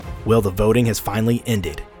Well, the voting has finally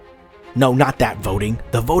ended. No, not that voting.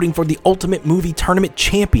 The voting for the Ultimate Movie Tournament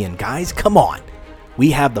champion, guys. Come on.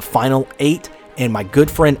 We have the final 8, and my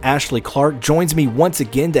good friend Ashley Clark joins me once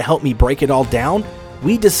again to help me break it all down.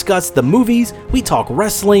 We discuss the movies, we talk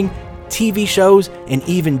wrestling, TV shows, and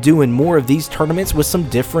even doing more of these tournaments with some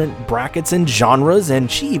different brackets and genres,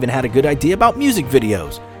 and she even had a good idea about music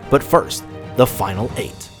videos. But first, the final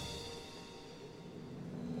 8.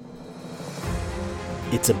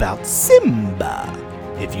 It's about Simba.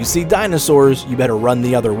 If you see dinosaurs, you better run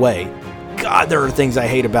the other way. God, there are things I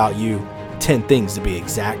hate about you. 10 things to be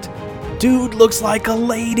exact. Dude looks like a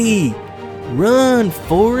lady. Run,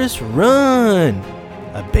 Forrest, run.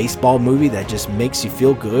 A baseball movie that just makes you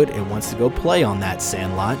feel good and wants to go play on that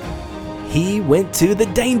sandlot. He went to the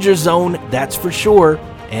danger zone, that's for sure.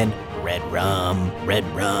 And red rum, red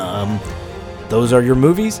rum. Those are your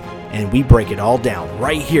movies, and we break it all down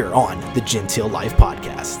right here on the Genteel Life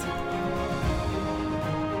Podcast.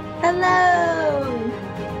 Hello.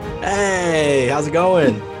 Hey, how's it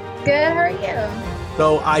going? Good, how are you?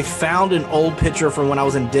 So I found an old picture from when I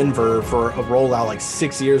was in Denver for a rollout like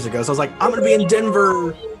 6 years ago. So I was like, I'm going to be in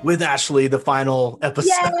Denver with Ashley, the final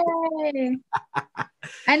episode. Yay!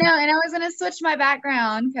 I know, and I was going to switch my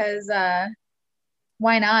background because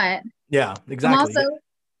why not? Yeah, exactly. I'm also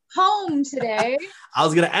home today. I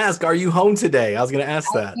was going to ask, are you home today? I was going to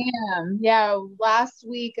ask that. I am. Yeah, last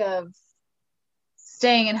week of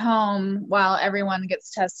staying at home while everyone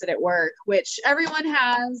gets tested at work, which everyone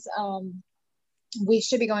has. We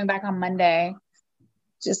should be going back on Monday.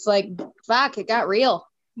 Just like, fuck, it got real,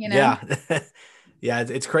 you know? Yeah. Yeah,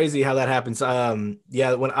 it's crazy how that happens.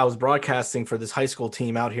 Yeah, when I was broadcasting for this high school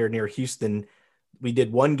team out here near Houston, we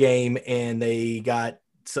did one game and they got,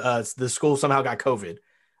 the school somehow got COVID.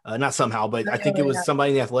 Not somehow, but I think it was somebody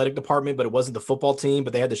in the athletic department, but it wasn't the football team,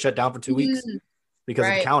 but they had to shut down for 2 weeks because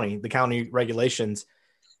of the county regulations.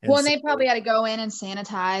 And well, and they probably had to go in and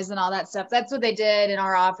sanitize and all that stuff. That's what they did in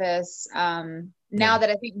our office. Now that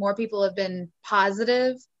I think more people have been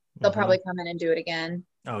positive, they'll probably come in and do it again.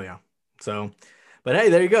 Oh, yeah. So, but hey,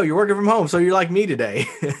 there you go. You're working from home. So you're like me today.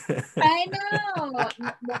 I know. I'm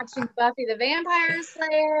watching Buffy the Vampire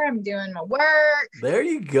Slayer. I'm doing my work. There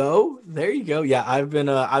you go. There you go. Yeah, I've been,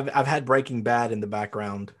 I've had Breaking Bad in the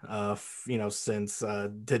background, since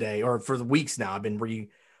today or for the weeks now. I've been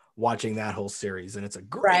watching that whole series, and it's a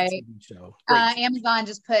great TV show. Amazon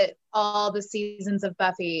just put all the seasons of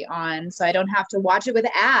Buffy on, so I don't have to watch it with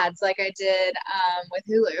ads like I did with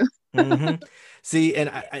Hulu. See,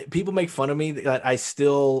 and people make fun of me that I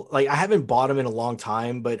still I haven't bought them in a long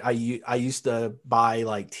time, but I used to buy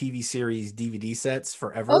like TV series DVD sets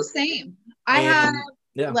forever. Oh, same. I have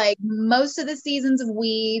like most of the seasons of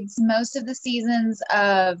Weeds, most of the seasons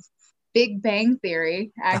of Big Bang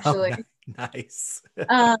Theory, actually. Oh, nice.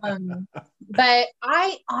 But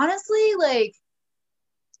I honestly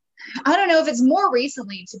I don't know if it's more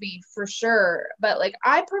recently to be for sure, but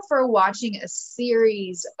I prefer watching a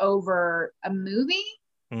series over a movie.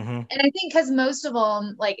 And I think because most of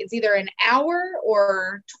them, it's either an hour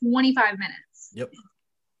or 25 minutes. Yep.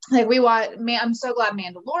 We watch, I'm so glad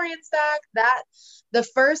Mandalorian's back. The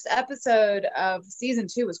first episode of season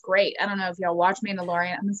 2 was great. I don't know if y'all watch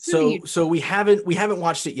Mandalorian. So we haven't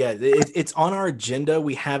watched it yet. It's on our agenda.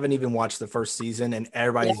 We haven't even watched the first season, and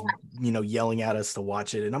everybody's yelling at us to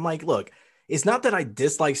watch it. And I'm like, look, it's not that I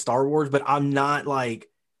dislike Star Wars, but I'm not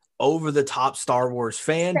over the top Star Wars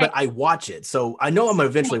fan. But I watch it, so I know I'm gonna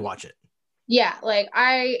eventually watch it. Yeah,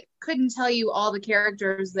 I couldn't tell you all the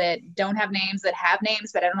characters that don't have names that have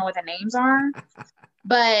names, but I don't know what the names are.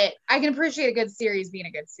 But I can appreciate a good series being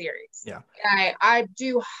a good series. Yeah. I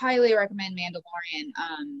do highly recommend Mandalorian.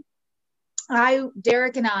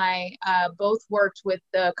 Derek and I both worked with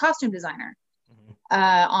the costume designer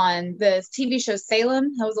on the TV show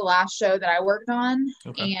Salem. That was the last show that I worked on.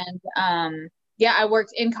 Okay. And I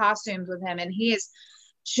worked in costumes with him, and he is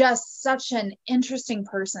just such an interesting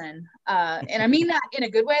person. And I mean that in a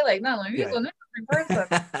good way. Not only he's an interesting person,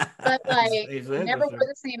 but never wore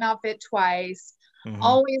the same outfit twice.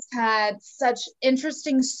 Always had such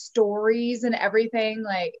interesting stories and everything.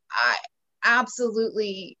 I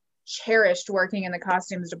absolutely cherished working in the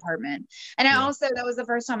costumes department. And I also, that was the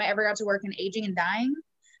first time I ever got to work in aging and dying.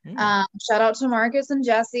 Shout out to Marcus and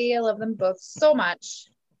Jesse. I love them both so much.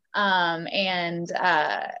 And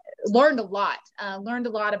learned a lot. Learned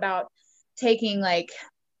a lot about taking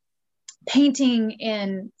painting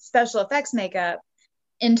in special effects makeup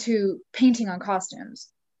into painting on costumes.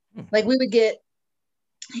 We would get,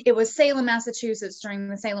 it was Salem, Massachusetts during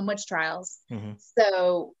the Salem witch trials.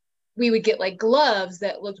 So we would get like gloves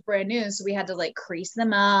that looked brand new. So we had to like crease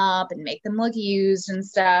them up and make them look used and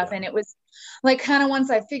stuff. Yeah. And it was like, kind of once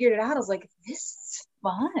I figured it out, I was like, this is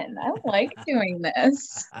fun. I like doing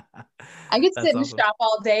this. I could That's sit and awesome. shop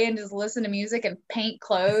all day and just listen to music and paint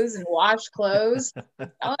clothes and wash clothes.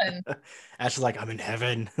 Fun. Ash's like, I'm in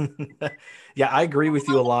heaven. Yeah, I agree with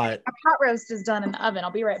you a lot. Our pot roast is done in the oven.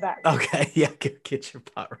 I'll be right back. Okay, yeah, get your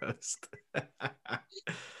pot roast.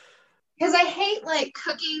 Because I hate like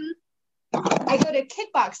cooking. I go to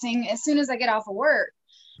kickboxing as soon as I get off of work.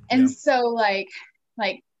 And so like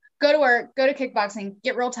go to work, go to kickboxing,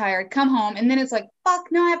 get real tired, come home, and then it's like, fuck,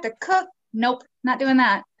 no, I have to cook. Nope, not doing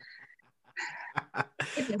that.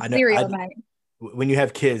 It's a cereal night. When you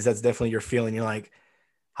have kids, that's definitely your feeling. You're like,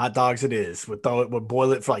 hot dogs it is. We'll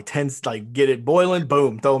boil it for like 10, like get it boiling,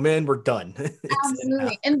 boom, throw them in, we're done.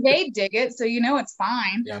 Absolutely. And they dig it, so you know it's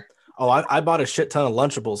fine. Yeah. Oh, I bought a shit ton of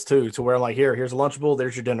Lunchables too, to where I'm like, here's a Lunchable,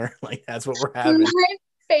 there's your dinner. Like that's what we're having. My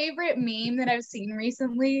favorite meme that I've seen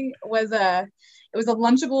recently was it was a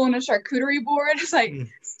Lunchable and a charcuterie board. It's like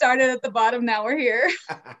started at the bottom, now we're here.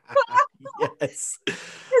 Yes.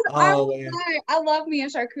 I love me a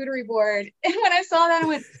charcuterie board. And when I saw that, I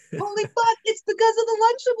went, holy fuck, it's because of the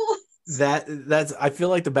Lunchables. That's I feel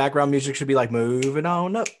like the background music should be like moving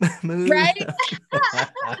on up. Right?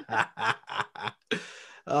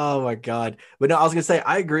 Oh my God. But no, I was gonna say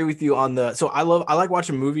I agree with you on so I like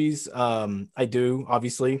watching movies. I do,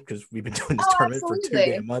 obviously, because we've been doing this tournament for 2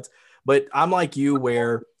 damn months. But I'm like you,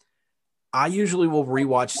 where I usually will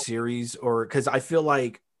rewatch series, or because I feel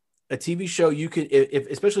like a TV show, you could,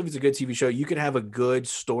 especially if it's a good TV show, you could have a good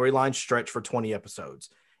storyline stretch for 20 episodes.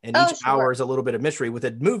 And each hour is a little bit of mystery. With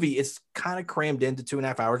a movie, it's kind of crammed into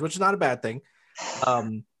 2.5 hours, which is not a bad thing.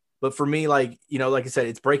 But for me, like, you know, like I said,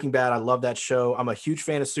 it's Breaking Bad. I love that show. I'm a huge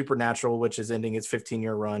fan of Supernatural, which is ending its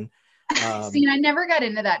 15-year run. See, I never got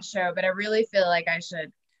into that show, but I really feel like I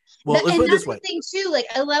should. Well, let's put it this way. The thing too, like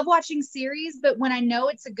I love watching series, but when I know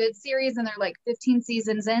it's a good series and they're like 15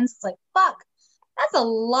 seasons in, it's like, fuck, that's a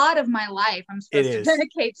lot of my life I'm supposed to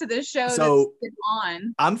dedicate to this show that's been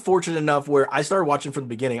on. I'm fortunate enough where I started watching from the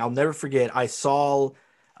beginning. I'll never forget. I saw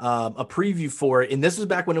a preview for it, and this was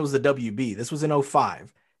back when it was the WB. This was in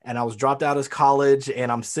 2005. And I was dropped out of college,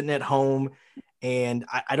 and I'm sitting at home, and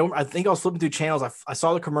I think I was flipping through channels. I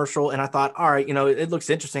saw the commercial, and I thought, all right, you know, it looks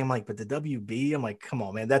interesting. I'm like, but the WB, I'm like, come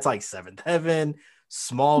on, man, that's like Seventh Heaven,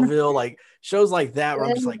 Smallville, like shows like that, where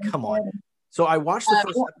I'm just like, come on. So I watched the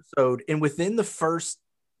first episode, and within the first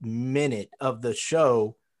minute of the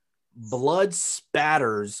show, blood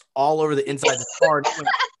spatters all over the inside of the car. Like,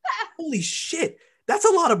 holy shit, that's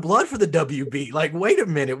a lot of blood for the WB. Like, wait a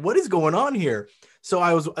minute, what is going on here? So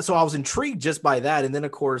I was intrigued just by that, and then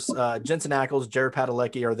of course Jensen Ackles, Jared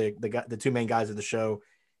Padalecki are the two main guys of the show,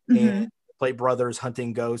 and play brothers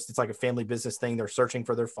hunting ghosts. It's like a family business thing. They're searching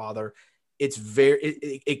for their father. It's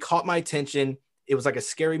it caught my attention. It was like a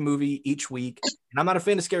scary movie each week, and I'm not a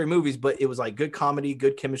fan of scary movies, but it was like good comedy,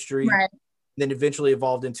 good chemistry. Right. Then eventually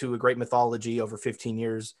evolved into a great mythology over 15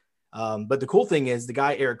 years. But the cool thing is the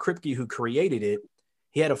guy Eric Kripke, who created it,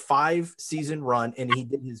 he had a 5-season run, and he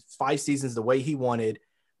did his 5 seasons the way he wanted,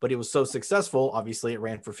 but it was so successful. Obviously, it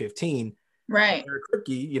ran for 15. Right. Eric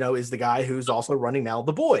Kripke, you know, is the guy who's also running now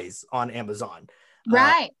The Boys on Amazon.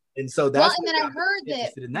 Right. And so that's and then I heard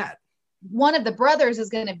that in that one of the brothers is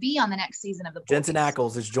going to be on the next season of The Boys. Jensen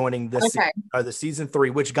Ackles is joining this the season 3,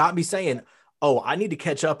 which got me saying, oh, I need to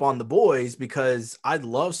catch up on The Boys because I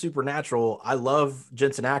love Supernatural. I love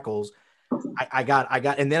Jensen Ackles. I got,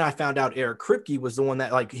 and then I found out Eric Kripke was the one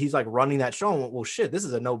that he's running that show. And went, well, shit, this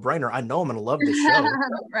is a no-brainer. I know I'm going to love this show.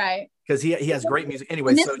 Right. Because he has great music.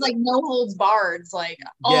 Anyway, and this is like no holds barred. All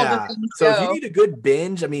the things so if you need a good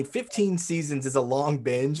binge, I mean, 15 seasons is a long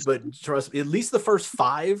binge, but trust me, at least the first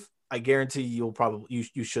 5, I guarantee you'll probably,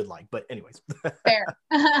 you should like. But anyways. Fair.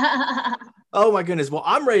 Oh my goodness. Well,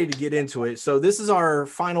 I'm ready to get into it. So this is our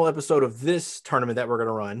final episode of this tournament that we're going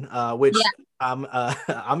to run, which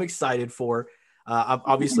I'm excited for.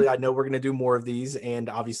 Obviously, I know we're going to do more of these, and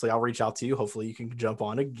obviously I'll reach out to you. Hopefully you can jump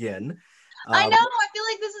on again. I know. I feel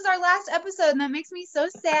like this is our last episode, and that makes me so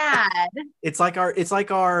sad. It's like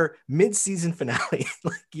our mid-season finale.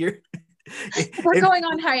 We're going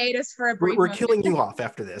on hiatus for a brief We're killing you off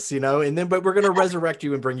after this, you know, but we're going to resurrect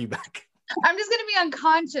you and bring you back. I'm just going to be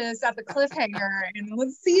unconscious at the cliffhanger, and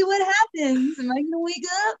let's see what happens. Am I going to wake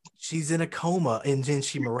up? She's in a coma, and then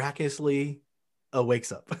she miraculously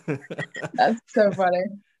wakes up. That's so funny.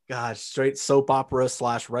 Gosh, straight soap opera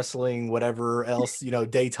 / wrestling, whatever else, you know,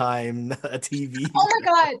 daytime TV. Oh my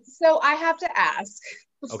God. So I have to ask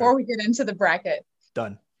before we get into the bracket.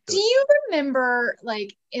 Done. Do you remember,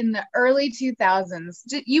 like, in the early 2000s,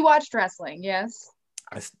 you watched wrestling? Yes.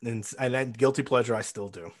 And that guilty pleasure, I still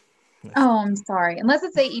do. Oh, I'm sorry. Unless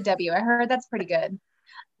it's AEW. I heard that's pretty good.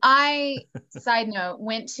 Side note,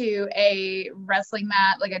 went to a wrestling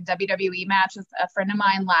match, like a WWE match with a friend of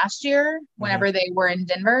mine last year, whenever they were in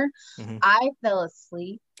Denver. I fell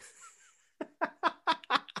asleep.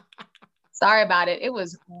 Sorry about it. It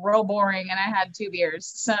was real boring, and I had 2 beers.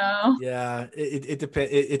 So yeah, it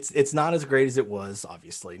depends. It's not as great as it was.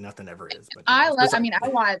 Obviously, nothing ever is. But I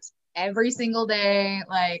watched every single day.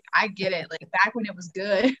 Like, I get it. Like, back when it was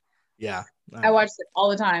good. Yeah, I watched it all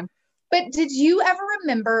the time. But did you ever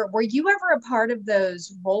remember? Were you ever a part of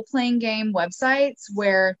those role-playing game websites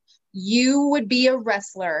where you would be a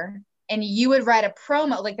wrestler and you would write a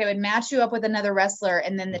promo? Like, they would match you up with another wrestler,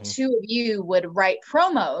 and then the two of you would write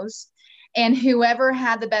promos. And whoever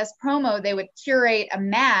had the best promo, they would curate a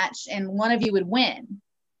match, and one of you would win.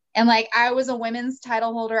 And, like, I was a women's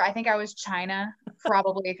title holder. I think I was Chyna,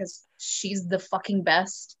 probably, because she's the fucking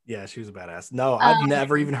best. Yeah, she was a badass. No, I've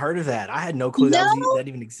never even heard of that. I had no clue that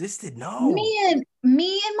even existed. No. Me and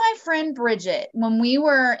my friend Bridget, when we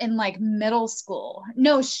were in, like, middle school.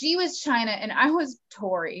 No, she was Chyna, and I was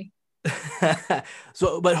Tori.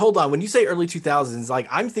 So, but hold on, when you say early 2000s, like,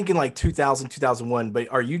 I'm thinking like 2000, 2001, but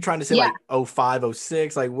are you trying to say like 05,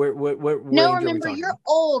 06? Like, where no, remember, you're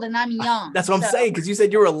old and I'm young. That's what I'm saying, because you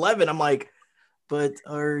said you were 11. I'm like, but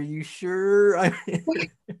are you sure?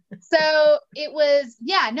 So it was,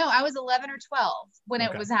 I was 11 or 12 when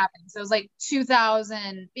it was happening. So it was like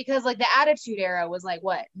 2000, because like the Attitude Era was like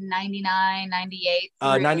what, 99, 98?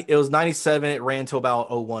 It was 97. It ran to about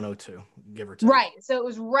 01, 02, give or take. Right. So it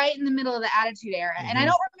was right in the middle of the Attitude Era. And I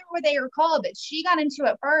don't remember what they were called, but she got into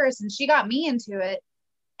it first and she got me into it.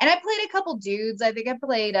 And I played a couple dudes. I think I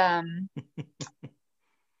played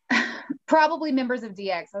probably members of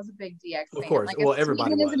DX. I was a big DX fan. Of course. Like, well,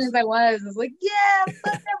 everybody was. As I was like, yeah,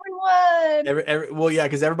 fuck everyone. Well, yeah,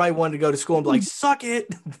 because everybody wanted to go to school and be like, suck it.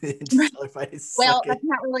 Well, that's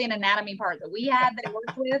not really an anatomy part that we had that I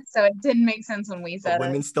worked with, so it didn't make sense when we said it.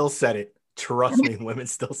 Women still said it. Trust me, women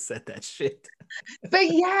still said that shit. But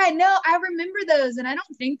yeah, no, I remember those, and I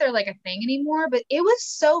don't think they're like a thing anymore, but it was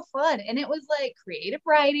so fun. And it was like creative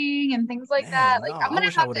writing and things like that. Like, I'm going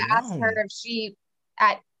to have to ask her if she,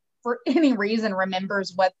 for any reason,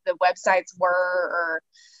 remembers what the websites were or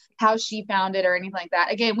how she found it or anything like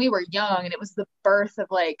that. Again, we were young, and it was the birth of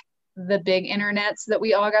like the big internets that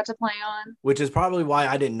we all got to play on. Which is probably why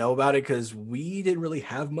I didn't know about it, because we didn't really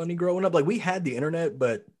have money growing up. Like, we had the internet,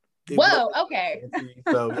 but okay.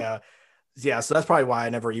 So so that's probably why I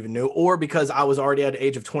never even knew. Or because I was already at the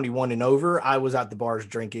age of 21 and over, I was at the bars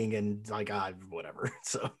drinking and like, whatever.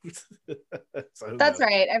 So that's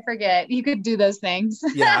right. I forget you could do those things.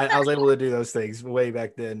 Yeah, I was able to do those things way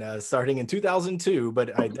back then, starting in 2002,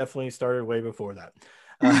 but I definitely started way before that.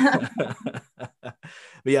 But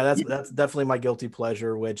yeah, that's definitely my guilty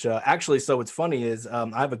pleasure, which actually, so what's funny is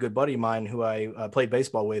I have a good buddy of mine who I played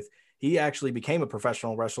baseball with. He actually became a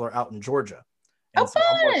professional wrestler out in Georgia. And so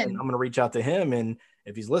I'm going to reach out to him, and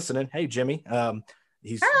if he's listening, hey, Jimmy,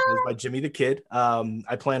 he goes by Jimmy the Kid.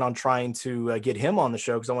 I plan on trying to get him on the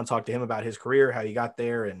show because I want to talk to him about his career, how he got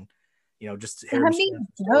there, and just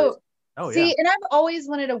See, and I've always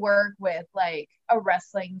wanted to work with like a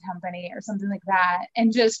wrestling company or something like that,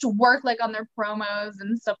 and just work like on their promos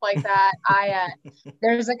and stuff like that.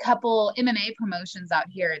 There's a couple MMA promotions out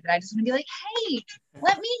here that I just want to be like, hey,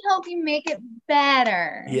 let me help you make it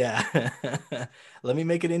better. Yeah. Let me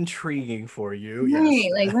make it intriguing for you. Right.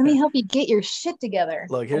 Yes. Like, let me help you get your shit together.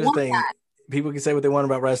 Look, here's the thing. People can say what they want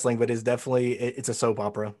about wrestling, but it's a soap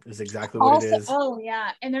opera. Is exactly what it is. Oh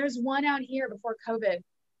yeah. And there's one out here before COVID.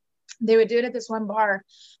 They would do it at this one bar.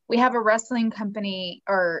 We have a wrestling company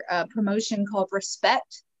or a promotion called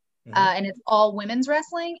Respect, and it's all women's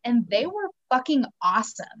wrestling, and they were fucking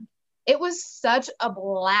awesome. It was such a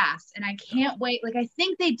blast, and I can't wait. Like, I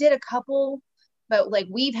think they did a couple, but like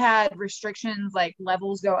we've had restrictions, like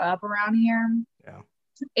levels go up around here. Yeah.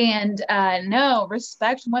 And no,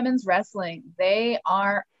 Respect Women's Wrestling. They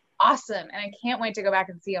are awesome, and I can't wait to go back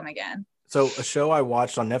and see them again. So a show I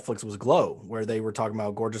watched on Netflix was Glow, where they were talking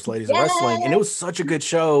about gorgeous ladies of wrestling, and it was such a good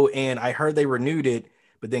show. And I heard they renewed it,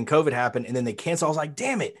 but then COVID happened, and then they canceled. I was like,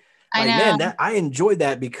 damn it! Like, I know. Man, I enjoyed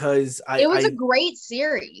that because it was a great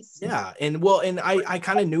series. Yeah, and I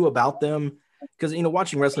kind of knew about them because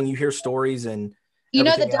watching wrestling, you hear stories and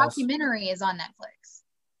the documentary is on Netflix.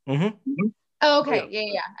 Mm-hmm. Oh, Oh yeah, okay. Yeah,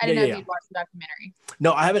 yeah. I yeah, didn't yeah, know if yeah. you'd watched the documentary.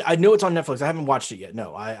 No, I haven't. I know it's on Netflix. I haven't watched it yet.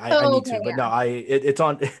 No, I Oh, need okay. to, but no, Yeah. it's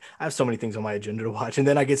on. I have so many things on my agenda to watch, and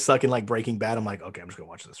then I get stuck in like Breaking Bad. I'm like, okay, I'm just gonna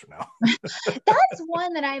watch this for now. That's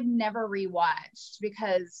one that I've never rewatched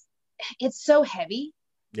because it's so heavy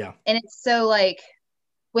Yeah, and it's so like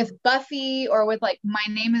with Buffy or with like My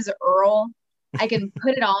Name is Earl, I can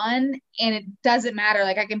put it on and it doesn't matter.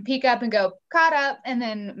 Like I can peek up and go caught up and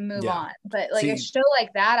then move yeah. on. But like a See, show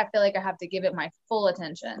like that, I feel like I have to give it my full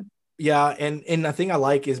attention. yeah, and the thing I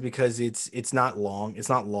like is because it's not long. It's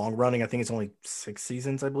not long running. I think it's only 6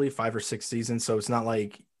 seasons, I believe, 5 or 6 seasons. So it's not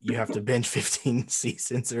like you have to binge 15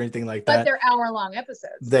 seasons or anything like But that. they're hour-long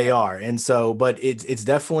episodes They too. are. And so, but it's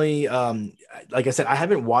definitely like I said, I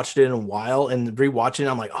haven't watched it in a while, and rewatching it,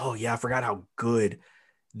 I'm like, oh yeah, I forgot how good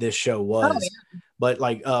this show Oh was. yeah. But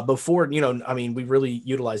like before, I mean, we really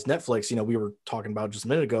utilized Netflix. We were talking about just a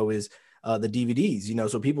minute ago is the DVDs.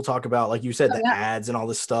 So people talk about, like you said, Oh the yeah. ads and all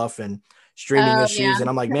this stuff and streaming Oh yeah. issues. And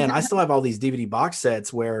I'm like, man, I still have all these DVD box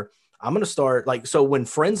sets where I'm gonna start like, so when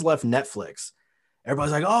Friends left Netflix,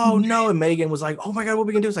 everybody's like, oh no. And Megan was like, oh my God, what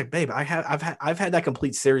we can do? It's like, babe, I've had that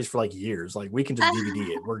complete series for like years. Like we can just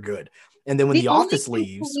DVD it. We're good. And then when The The only Office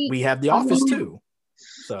leaves, complete we have The Office too.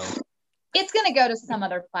 So it's gonna go to some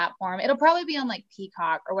other platform. It'll probably be on like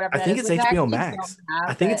Peacock or whatever I that think is, it's which I HBO actually don't Max. I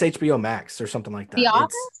have. think it's But HBO Max or something like The that. It's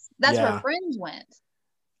Office, that's where yeah. Friends went.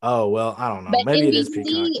 Oh well, I don't know. But Maybe it is Peacock.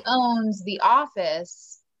 NBC owns The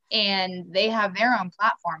Office, and they have their own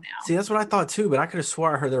platform now. See, that's what I thought too, but I could have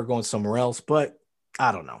swore I heard they were going somewhere else. But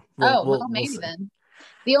I don't know. We'll Oh we'll well, we'll maybe see. then.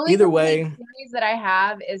 The only Either complete way, series that I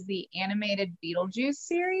have is the animated Beetlejuice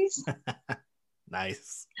series.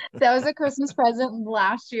 nice, That was a Christmas present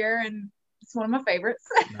last year, and it's one of my favorites.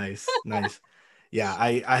 nice. Yeah,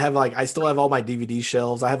 I have like I still have all my DVD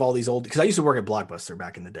shelves. I have all these old because I used to work at Blockbuster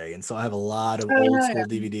back in the day, and so I have a lot of old Oh school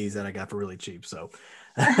DVDs that I got for really cheap. So,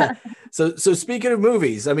 so speaking of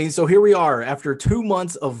movies, I mean, so here we are after 2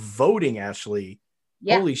 months of voting. Ashley,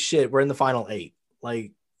 yeah, holy shit, we're in the final 8.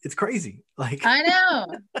 Like it's crazy. Like I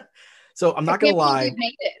know. so, I'm I not gonna can't believe lie. we've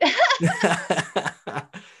made it.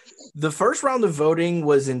 The first round of voting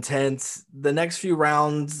was intense. The next few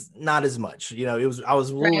rounds, not as much. I was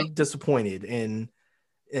a little Right. disappointed in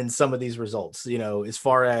some of these results, as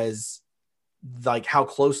far as like how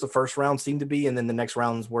close the first round seemed to be, and then the next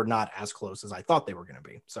rounds were not as close as I thought they were going to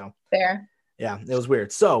be. So Fair. yeah, it was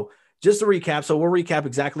weird. So just to recap, so we'll recap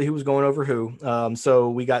exactly who was going over who.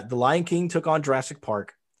 So we got The Lion King took on Jurassic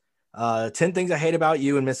Park. 10 Things I Hate About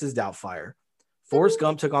You and Mrs. Doubtfire. Forrest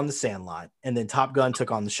Gump took on The Sandlot, and then Top Gun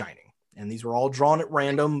took on The Shining. And these were all drawn at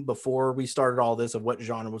random before we started all this of what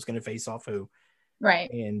genre was going to face off who.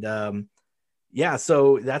 Right. And yeah,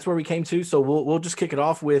 so that's where we came to. So we'll just kick it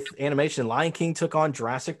off with animation. Lion King took on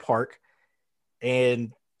Jurassic Park,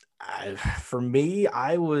 and for me,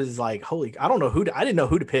 I was like, holy! I don't know I didn't know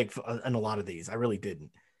who to pick in a lot of these. I really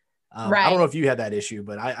didn't. Right. I don't know if you had that issue,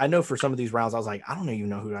 but I know for some of these rounds, I was like, I don't even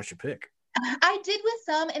know who I should pick. I did with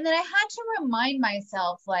some, and then I had to remind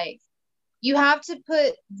myself, like, you have to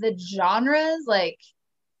put the genres, like,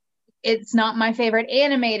 it's not my favorite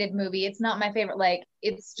animated movie. It's not my favorite, like,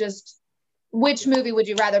 it's just which movie would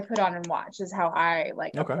you rather put on and watch is how I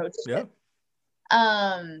like approached it.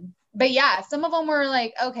 But yeah, some of them were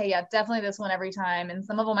like, okay, yeah, definitely this one every time. And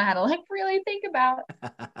some of them I had to like really think about.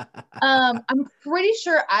 I'm pretty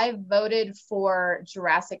sure I voted for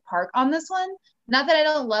Jurassic Park on this one. Not that I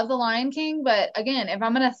don't love The Lion King, but again, if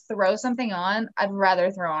I'm gonna throw something on, I'd rather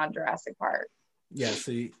throw on Jurassic Park. Yeah,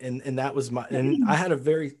 see, and that was and I had a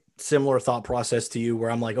very similar thought process to you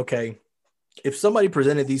where I'm like, okay, if somebody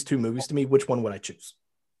presented these two movies to me, which one would I choose?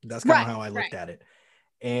 That's kind of how I looked at it.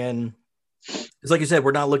 And it's like you said,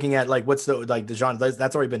 we're not looking at like what's the genre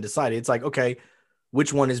that's already been decided. It's like, okay,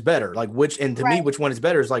 which one is better? Like and to me, which one is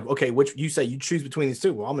better is like, okay, which you say you choose between these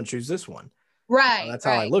two. Well, I'm gonna choose this one. Right. That's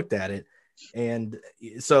how I looked at it. And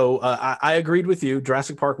so I agreed with you.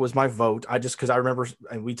 Jurassic Park was my vote. Because I remember,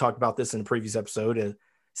 and we talked about this in the previous episode,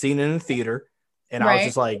 seeing it in the theater. And I was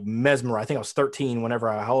just like mesmerized. I think I was 13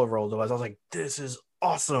 however old I was. I was like, this is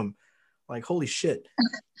awesome. Like, holy shit.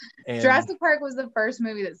 And Jurassic Park was the first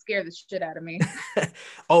movie that scared the shit out of me.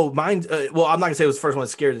 Oh, mine. Well, I'm not gonna say it was the first one that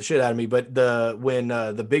scared the shit out of me, but when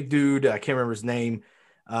the big dude, I can't remember his name.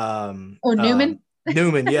 Newman.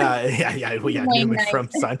 Newman, yeah, Newman from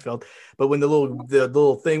Seinfeld. But when the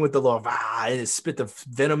little thing with the little it spit the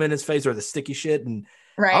venom in his face or the sticky shit, and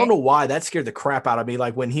I don't know why that scared the crap out of me.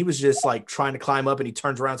 Like when he was just like trying to climb up and he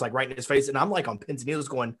turns around, it's like right in his face, and I'm like on pins and needles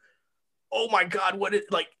going, "Oh my god,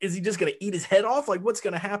 is he just gonna eat his head off? Like what's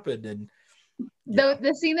gonna happen?" And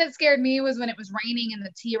The scene that scared me was when it was raining and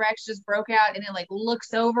the T-Rex just broke out and it like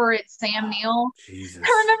looks over at Sam Neill. Jesus.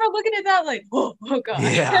 I remember looking at that like, oh God.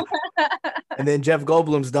 Yeah. And then Jeff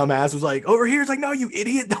Goldblum's dumbass was like, over here. It's like, no, you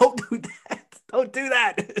idiot. Don't do that. Don't do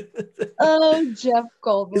that. Oh, Jeff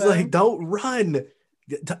Goldblum. He's like, don't run.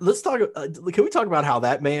 Let's talk. Can we talk about how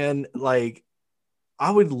that man, like,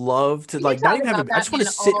 I would love to, like, not even have him. I just want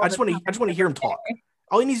to sit. I just want to hear him talk.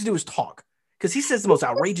 All he needs to do is talk, because he says the most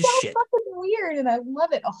outrageous shit. Fucking weird, and I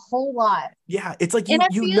love it a whole lot. Yeah, it's like you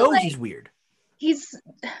know like he's weird. I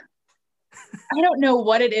don't know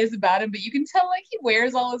what it is about him, but you can tell like he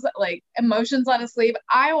wears all his like emotions on his sleeve.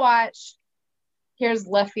 Here's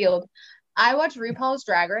left field. I watch RuPaul's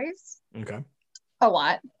Drag Race. Okay. A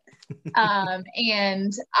lot. And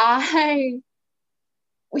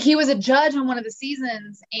he was a judge on one of the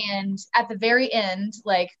seasons, and at the very end,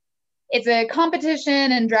 like, it's a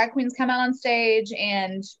competition and drag queens come out on stage,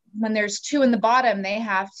 and when there's two in the bottom, they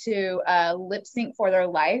have to lip sync for their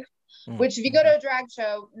life. Which, if you go to a drag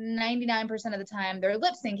show, 99% of the time they're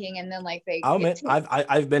lip syncing, and then like they. I'll admit,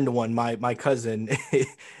 I've been to one. My cousin,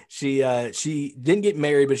 she didn't get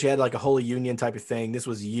married, but she had like a holy union type of thing. This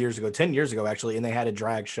was years ago, 10 years ago actually, and they had a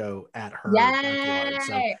drag show at her.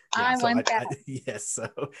 Yay! I went that. Yes, so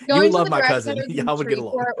going you would love my cousin. Y'all would get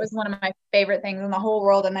along. It was one of my favorite things in the whole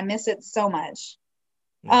world, and I miss it so much.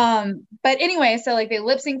 Yeah. But anyway, so like they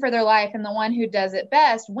lip sync for their life, and the one who does it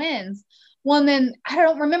best wins. Well, and then I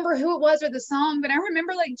don't remember who it was or the song, but I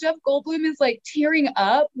remember like Jeff Goldblum is like tearing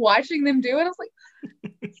up watching them do it. I was like,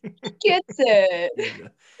 he gets it. Yeah.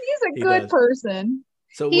 He's a good person.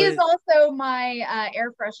 So he is also my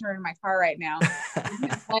air freshener in my car right now.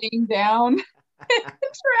 He's laying down in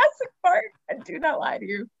Jurassic Park. I do not lie to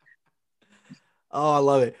you. Oh, I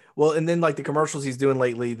love it. Well, and then like the commercials he's doing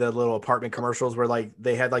lately, the little apartment commercials where like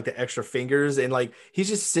they had like the extra fingers, and like he's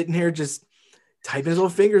just sitting here just typing his little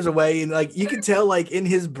fingers away, and like you can tell like in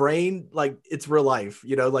his brain like it's real life,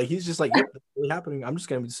 you know, like he's just like, yep, that's really happening. I'm just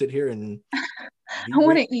gonna sit here and I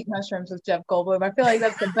want to eat mushrooms with Jeff Goldblum. I feel like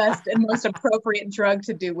that's the best and most appropriate drug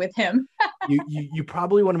to do with him. you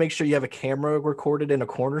probably want to make sure you have a camera recorded in a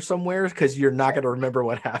corner somewhere, because you're not going to remember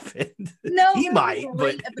what happened. No, he might,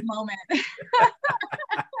 but at the moment.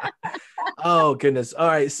 Oh goodness. All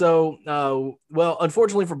right. So, well,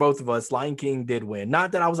 unfortunately for both of us, Lion King did win.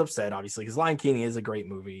 Not that I was upset, obviously, because Lion King is a great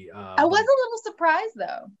movie. I was a little surprised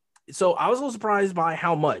though. So I was a little surprised by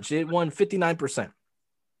how much it won. 59%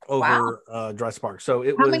 over Jurassic Park. So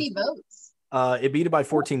it was how many votes? It beat it by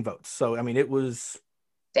 14 votes. So I mean, it was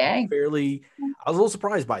fairly. I was a little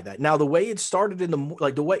surprised by that. Now the way it started in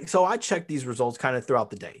the way. So I checked these results kind of throughout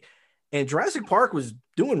the day. And Jurassic Park was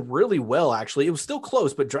doing really well, actually. It was still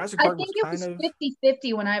close, but Jurassic Park was kind of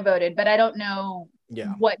 50-50 when I voted, but I don't know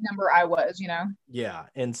what number I was, you know? Yeah.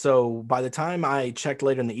 And so by the time I checked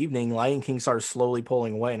later in the evening, Lion King started slowly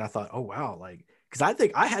pulling away. And I thought, oh, wow. Like, because I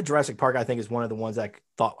think I had Jurassic Park, I think is one of the ones that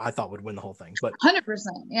I thought would win the whole thing. But 100%.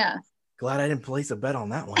 Yeah. Glad I didn't place a bet on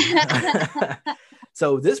that one.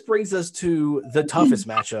 So this brings us to the toughest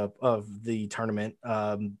matchup of the tournament.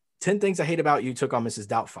 10 Things I Hate About You took on Mrs.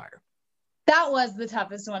 Doubtfire. That was the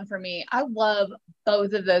toughest one for me. I love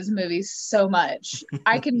both of those movies so much.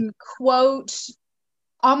 I can quote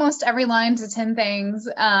almost every line to 10 Things.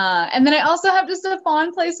 And then I also have just a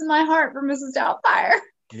fond place in my heart for Mrs. Doubtfire.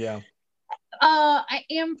 Yeah. I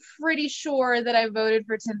am pretty sure that I voted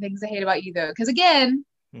for 10 Things I Hate About You, though. Because again,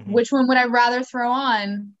 which one would I rather throw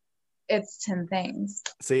on? It's 10 Things.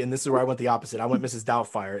 See, and this is where I went the opposite. I went Mrs.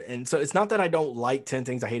 Doubtfire. And so it's not that I don't like 10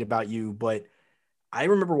 Things I Hate About You, but I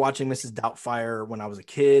remember watching Mrs. Doubtfire when I was a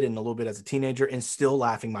kid and a little bit as a teenager and still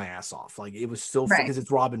laughing my ass off. Like it was still because it's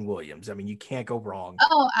Robin Williams. I mean, you can't go wrong.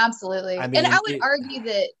 Oh, absolutely. I mean, and I would argue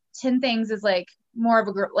that 10 Things is like more of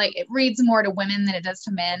a girl, like it reads more to women than it does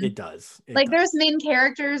to men. It does. There's main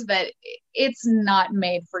characters, but it's not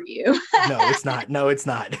made for you. No, it's not. No, it's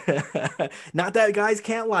not. Not that guys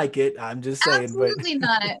can't like it. I'm just saying. Absolutely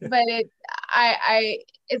not. But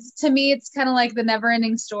it's to me, it's kind of like the never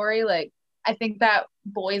ending story. Like, I think that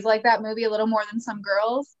boys like that movie a little more than some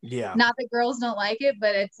girls. Yeah. Not that girls don't like it,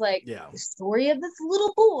 but it's like the story of this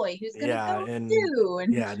little boy who's gonna go do.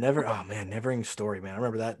 And never-ending story, man. I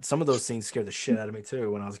remember that. Some of those scenes scared the shit out of me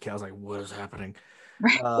too. When I was a kid, I was like, "What is happening?"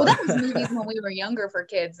 Right. Well, that was movies when we were younger for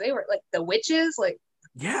kids. They were like the witches, like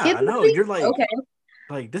I know. You're like, okay,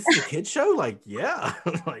 like this is a kid show, like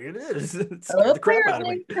like it is. It's the crap out of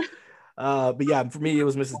me. But yeah, for me, it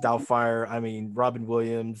was Mrs. Doubtfire. I mean, Robin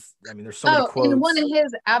Williams. I mean, there's so many quotes. And one of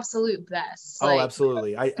his absolute best. Oh,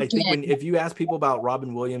 absolutely. I think if you ask people about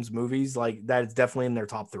Robin Williams movies, like that is definitely in their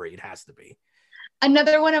top 3. It has to be.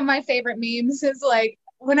 Another one of my favorite memes is like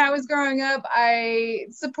when I was growing up, I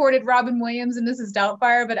supported Robin Williams and Mrs.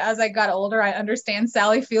 Doubtfire, but as I got older, I understand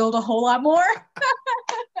Sally Field a whole lot more.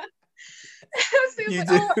 So You like,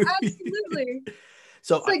 do. oh, absolutely.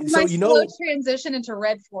 So, It's like so my you slow know, transition into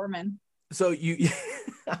Red Foreman. so you,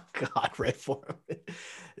 oh God, Red Foreman.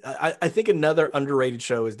 I think another underrated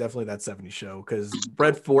show is definitely that '70s show because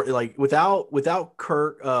Red For like without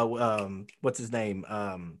Kurt, what's his name?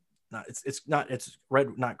 Not it's not it's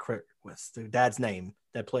Red, not Kurt. What's the dad's name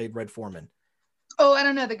that played Red Foreman? Oh, I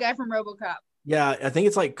don't know, the guy from RoboCop. Yeah, I think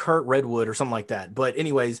it's like Kurt Redwood or something like that. But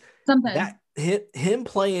anyways, Something. that him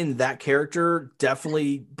playing that character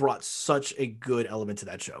definitely brought such a good element to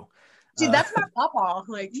that show. Dude, that's my papa.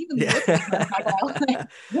 Like, even looks like my papa. Like, Yeah.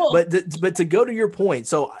 whoa. but to go to your point,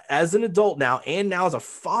 so as an adult now and now as a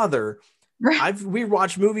father, Right. we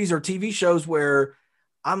watch movies or TV shows where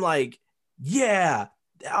I'm like, yeah,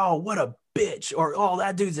 oh, what a bitch, or oh,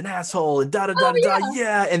 that dude's an asshole, and da da da Oh, da da, yeah.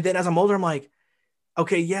 yeah. And then as I'm older, I'm like,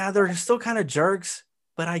 okay, yeah, they're still kind of jerks,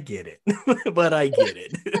 but I get it. But I get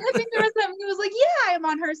it. I think there was something he was like, yeah, I'm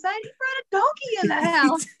on her side. He brought a donkey in the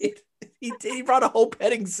house. He brought a whole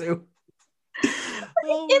petting zoo.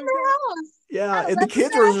 Oh In my the God. house. Yeah, Oh, and the that's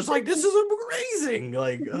kids were bad. just like, this is amazing.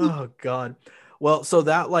 Like, oh God. Well, so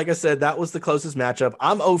that, like I said, that was the closest matchup.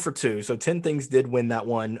 I'm 0 for 2. So 10 Things did win that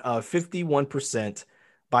one. 51%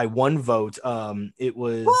 by one vote. It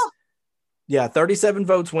was, Oh, yeah, 37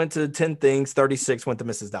 votes went to 10 Things, 36 went to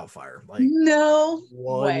Mrs. Doubtfire. Like no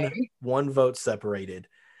way. one vote separated it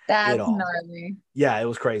That's all. gnarly. Yeah, it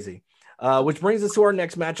was crazy. Which brings us to our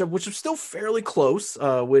next matchup, which is still fairly close,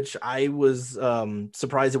 which I was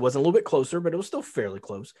surprised it wasn't a little bit closer, but it was still fairly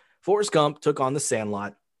close. Forrest Gump took on The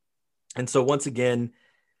Sandlot. And so once again,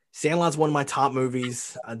 Sandlot's one of my top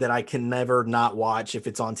movies that I can never not watch if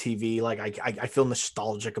it's on TV. Like I feel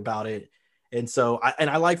nostalgic about it. And so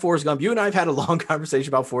I like Forrest Gump. You and I have had a long conversation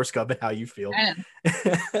about Forrest Gump and how you feel.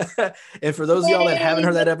 And for those of y'all that haven't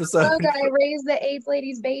heard that episode, I raised the eighth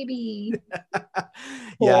lady's baby. yeah,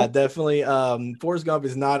 Cool. definitely. Forrest Gump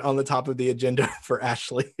is not on the top of the agenda for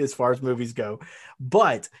Ashley as far as movies go,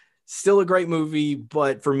 but still a great movie.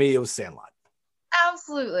 But for me, it was Sandlot.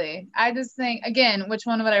 Absolutely. I just think, again, which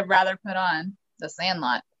one would I rather put on? The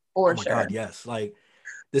Sandlot, Oh for my sure. God, yes. Like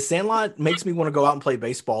The Sandlot makes me want to go out and play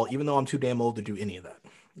baseball, even though I'm too damn old to do any of that.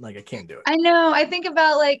 Like I can't do it. I know. I think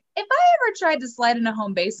about like if I ever tried to slide into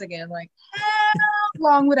home base again, like how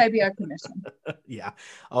long would I be out of commission? Yeah.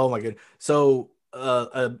 Oh my good. So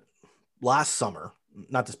last summer,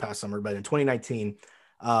 not this past summer, but in 2019,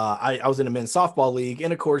 I was in a men's softball league.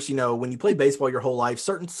 And of course, you know, when you play baseball your whole life,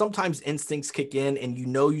 sometimes instincts kick in and you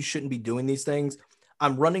know you shouldn't be doing these things.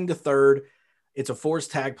 I'm running to third. It's a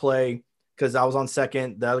forced tag play because I was on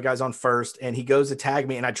second, the other guy's on first, and he goes to tag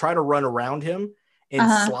me, and I try to run around him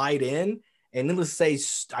and slide in. And then let's say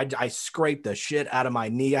I scraped the shit out of my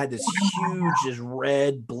knee. I had this huge, just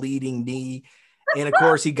red, bleeding knee. And of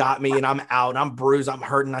course, he got me, and I'm out. I'm bruised. I'm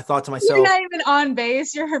hurting. I thought to myself, you're not even on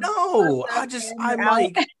base. You're no.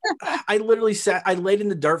 I literally I laid in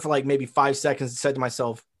the dirt for like maybe 5 seconds and said to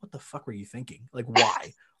myself, what the fuck were you thinking? Like,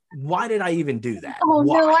 why? Why did I even do that? Oh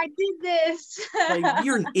why? no, I did this. Like,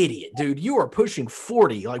 you're an idiot, dude. You are pushing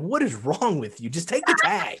 40. Like, what is wrong with you? Just take the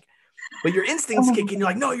tag. But your instincts kick in. You're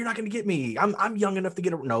like, no, you're not going to get me. I'm young enough to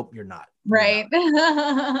get it. Nope, you're not. Right.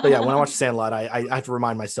 So yeah, when I watch Sandlot, I have to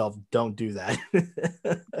remind myself, don't do that.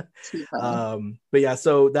 But yeah,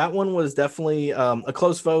 so that one was definitely a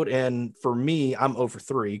close vote. And for me, I'm 0 for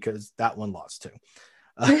 3 because that one lost too.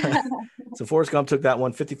 So Forrest Gump took that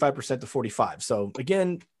one 55% to 45. So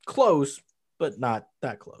again, close, but not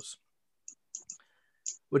that close.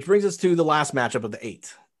 Which brings us to the last matchup of the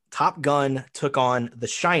 8. Top Gun took on The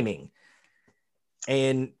Shining.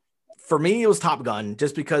 And for me, it was Top Gun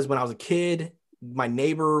just because when I was a kid, my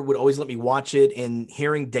neighbor would always let me watch it, and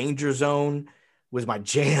hearing Danger Zone was my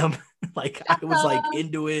jam. Like I was like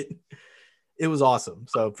into it. It was awesome.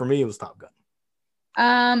 So for me, it was Top Gun.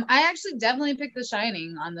 I actually definitely picked The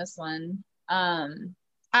Shining on this one. I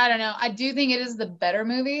don't know. I do think it is the better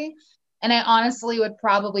movie, and I honestly would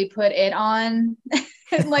probably put it on,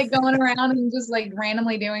 like going around and just like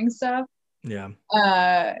randomly doing stuff. Yeah.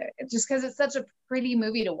 Just because it's such a pretty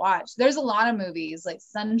movie to watch. There's a lot of movies like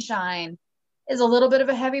Sunshine is a little bit of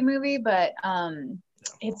a heavy movie, but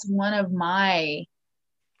it's one of my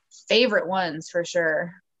favorite ones for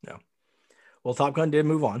sure. Yeah. Well, Top Gun did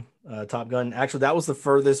move on. Top Gun, actually, that was the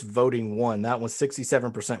furthest voting one. That was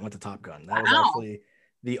 67% went to Top Gun. That was actually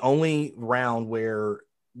the only round where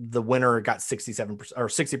the winner got 67% or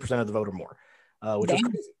 60% of the vote or more, which was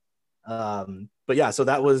crazy. But yeah, so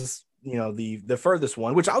that was, you know, the furthest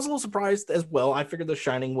one, which I was a little surprised as well. I figured The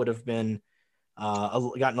Shining would have been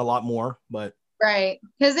gotten a lot more, but right,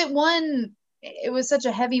 because it was such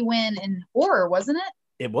a heavy win in horror, wasn't it?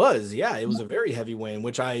 it was, yeah, it was a very heavy win,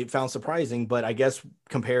 which I found surprising. But I guess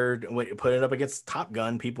compared when you put it up against Top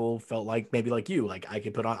Gun, people felt like maybe like you, like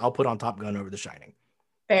I'll put on Top Gun over The Shining.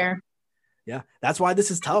 Fair. Yeah, that's why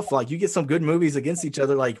this is tough. Like you get some good movies against each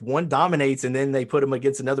other, like one dominates, and then they put them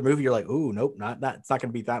against another movie. You're like, ooh, nope, not that. It's not going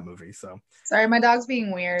to beat that movie. So Sorry, my dog's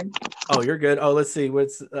being weird. oh, you're good. Oh, let's see.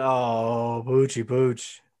 Poochie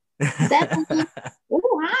Pooch.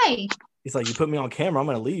 Oh, hi. He's like, you put me on camera. I'm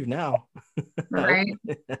going to leave now. Right.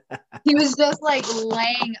 He was just like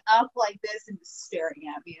laying up like this and just staring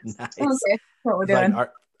at me. Nice. Okay, what we're He's doing.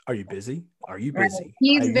 like, are you busy? Are you Right. busy?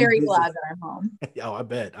 He's Are very you busy? glad that I'm home. Oh, I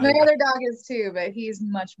bet. My other dog is too, but he's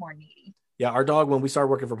much more needy. Yeah, our dog, when we started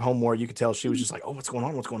working from home more, you could tell she was just like, oh, what's going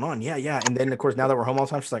on? What's going on? Yeah, yeah. And then, of course, now that we're home all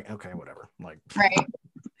the time, she's like, okay, whatever. I'm like, right.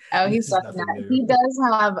 Oh, he's this is nothing. nothing new. He does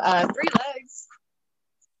have 3 legs.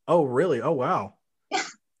 Oh, really? Oh, wow.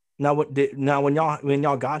 Now, when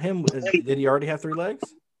y'all got him, did he already have 3 legs?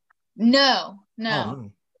 No.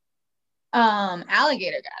 Oh,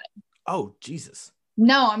 Alligator got it. oh, Jesus.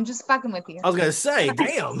 No, I'm just fucking with you. I was gonna say,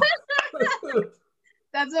 damn.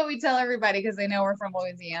 That's what we tell everybody because they know we're from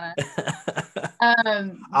Louisiana.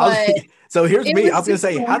 So here's me. was I was gonna just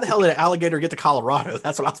say, so- how the hell did an alligator get to Colorado?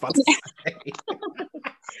 That's what I was about to say.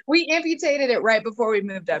 We amputated it right before we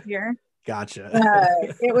moved up here. Gotcha.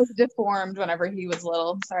 It was deformed whenever he was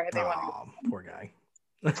little. Sorry, they wanted. Oh, poor guy.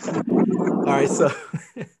 All right,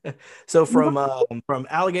 so from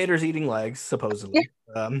alligators eating legs, supposedly,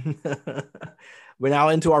 we're now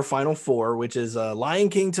into our final 4, which is Lion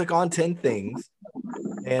King took on 10 Things,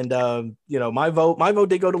 and my vote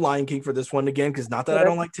did go to Lion King for this one again, because not that I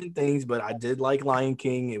don't like 10 Things, but I did like Lion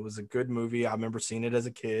King. It was a good movie. I remember seeing it as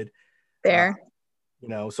a kid. There.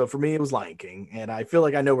 So for me it was Lion King, and I feel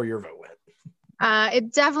like I know where your vote went.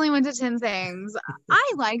 It definitely went to 10 Things.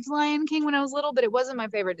 I liked Lion King when I was little, but it wasn't my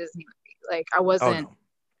favorite Disney movie. Like I wasn't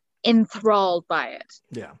enthralled by it.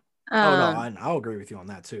 Yeah. I'll agree with you on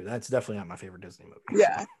that too. That's definitely not my favorite Disney movie.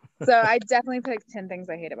 Yeah. So I definitely picked 10 Things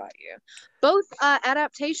I Hate About You. Both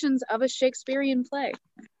adaptations of a Shakespearean play.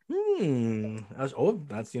 That's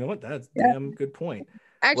that's damn good point.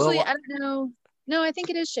 Actually, I don't know. No, I think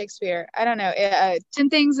it is Shakespeare. I don't know. 10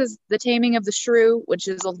 Things is The Taming of the Shrew, which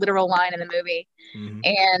is a literal line in the movie. Mm-hmm.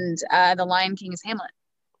 And The Lion King is Hamlet.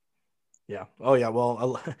 Yeah. Oh, yeah.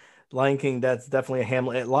 Well, Lion King, that's definitely a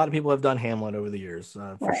Hamlet. A lot of people have done Hamlet over the years,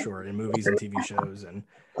 for sure, in movies and TV shows. And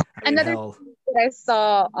another thing that I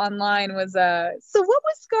saw online was, so what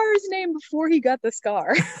was Scar's name before he got the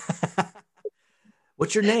scar?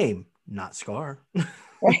 What's your name? Not Scar.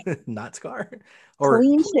 Not Scar. Or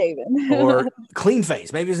clean shaven. Or Clean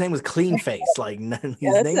Face. Maybe his name was Clean Face. Like his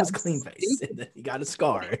name was Clean Face. And then he got a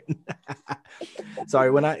scar.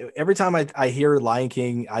 Sorry, every time I hear Lion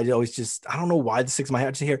King, I don't know why this sticks in my head.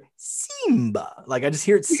 I just hear Simba. Like I just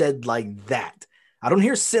hear it said like that. I don't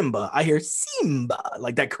hear Simba. I hear Simba.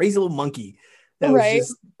 Like that crazy little monkey that was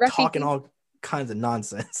just talking all kinds of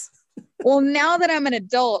nonsense. Well, now that I'm an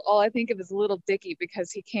adult, all I think of is Little Dicky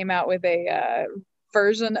because he came out with a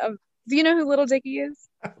version of. Do you know who Little Dicky is?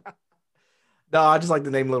 No, I just like the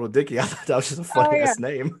name Little Dicky. I thought that was just a funniest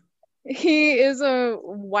name. He is a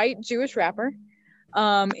white Jewish rapper.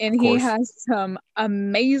 And he has some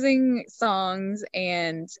amazing songs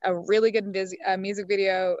and a really good music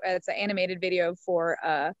video. It's an animated video for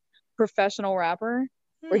a professional rapper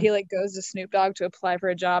where he like goes to Snoop Dogg to apply for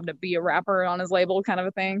a job to be a rapper on his label kind of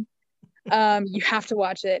a thing. You have to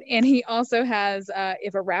watch it. And he also has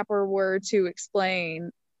if a rapper were to explain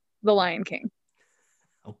The Lion King.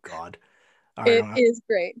 Oh God. All right, it is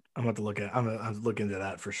great. I'm going to look into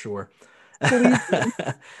that for sure.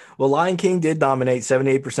 Well, Lion King did dominate.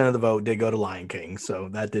 78% of the vote did go to Lion King. So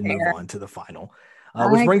that did move on to the final.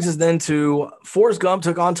 Which brings us then to Forrest Gump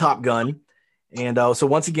took on Top Gun. And so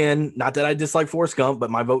once again, not that I dislike Forrest Gump,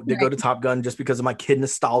 but my vote did go to Top Gun just because of my kid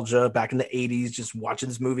nostalgia back in the 80s, just watching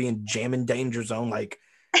this movie and jamming Danger Zone. Like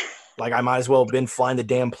I might as well have been flying the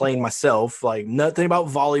damn plane myself. Like nothing about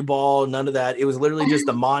volleyball, none of that. It was literally just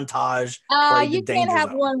a montage. You can't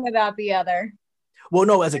have one without the other. Well,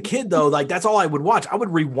 no, as a kid though, like that's all I would watch. I would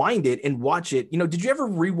rewind it and watch it. Did you ever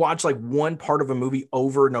rewatch like one part of a movie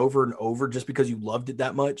over and over and over just because you loved it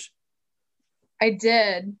that much? I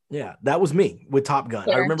did. Yeah, that was me with Top Gun.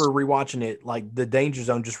 Sure. I remember rewatching it like the Danger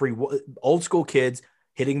Zone, just old school kids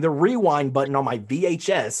hitting the rewind button on my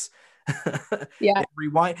VHS. Yeah.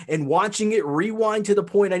 Rewind and watching it rewind to the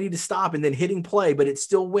point I need to stop and then hitting play, but it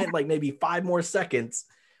still went like maybe 5 more seconds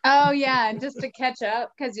Oh yeah, just to catch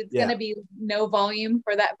up because it's Yeah. gonna be no volume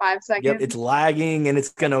for that 5 Yep, seconds. it's lagging and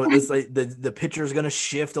it's like the picture's gonna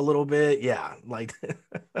shift a little bit. Yeah, like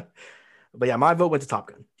but yeah, my vote went to Top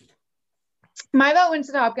Gun. My vote went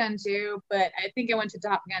to Top Gun too, but I think I went to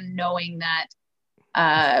Top Gun knowing that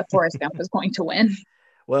Forrest Gump was going to win.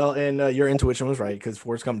 Well, and your intuition was right because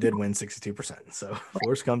Forrest Gump did win 62%. So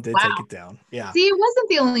Forrest Gump did take Wow. it down. Yeah. See, it wasn't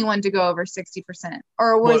the only one to go over 60%,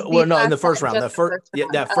 or was Well, the no, in the last first one round, just the first yeah,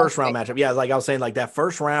 round? that Oh, first round okay. matchup. Yeah, like I was saying, like that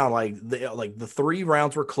first round, like the 3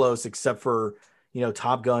 rounds were close except for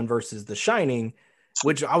Top Gun versus The Shining,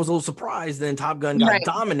 which I was a little surprised. Then Top Gun got Right.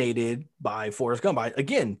 dominated by Forrest Gump. I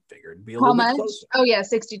again figured it'd be a How little bit much? closer. Oh yeah,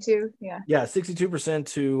 62. Yeah. Yeah, 62%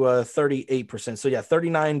 to 38%. So yeah,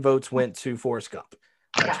 39 votes went to Forrest Gump,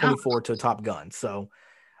 Wow. 24 to Top Gun. So,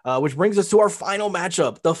 which brings us to our final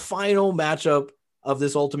matchup, the final matchup of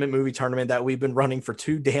this Ultimate Movie Tournament that we've been running for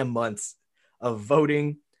 2 damn months of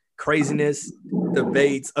voting, craziness,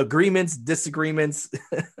 debates, agreements, disagreements.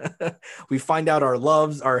 We find out our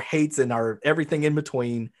loves, our hates, and our everything in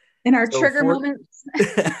between. In our trigger moments.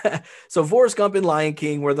 So Forrest Gump and Lion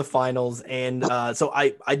King were the finals, and so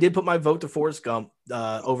I did put my vote to Forrest Gump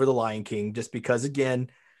over the Lion King just because,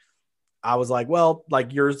 again, I was like, well,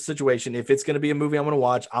 like your situation, if it's going to be a movie I'm going to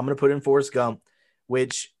watch, I'm going to put in Forrest Gump,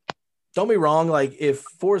 which, don't be wrong, like if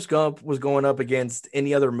Forrest Gump was going up against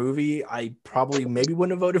any other movie, I probably maybe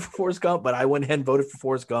wouldn't have voted for Forrest Gump, but I went ahead and voted for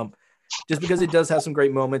Forrest Gump just because it does have some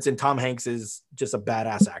great moments, and Tom Hanks is just a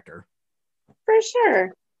badass actor. For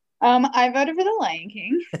sure. I voted for the Lion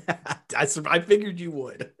King. I figured you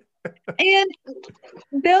would. And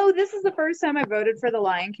though this is the first time I voted for the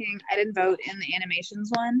Lion King, I didn't vote in the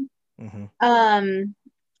animations one. Mm-hmm.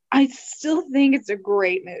 I still think it's a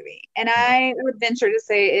great movie, and I would venture to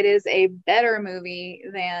say it is a better movie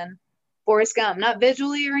than Forrest Gump. Not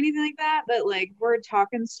visually or anything like that, but like we're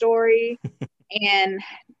talking story and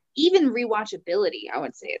even rewatchability. I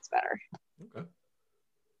would say it's better. Okay.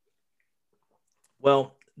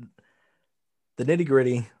 Well, the nitty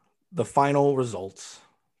gritty, the final results,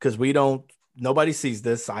 because nobody sees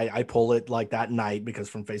this. I pull it like that night because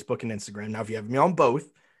from Facebook and Instagram. Now, if you have me on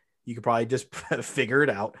both, you could probably just figure it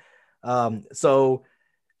out. So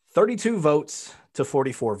 32 votes to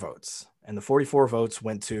 44 votes, and the 44 votes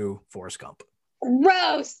went to Forrest Gump.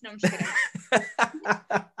 Gross. No, I'm just kidding.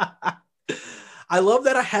 I love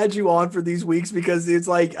that I had you on for these weeks because it's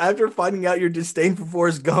like after finding out your disdain for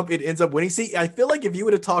Forrest Gump, it ends up winning. See, I feel like if you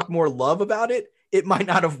would have talked more love about it, it might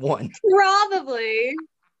not have won. Probably.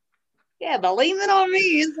 Yeah, blame it on me.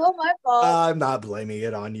 It's not my fault. I'm not blaming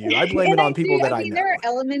it on you. I blame it on people that I know. There are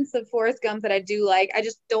elements of Forrest Gump that I do like. I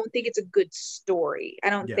just don't think it's a good story. I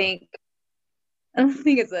don't think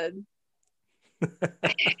it's a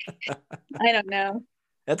I don't know.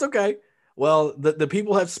 That's okay. Well, the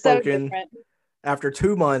people have spoken. So after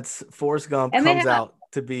 2 months, Forrest Gump comes out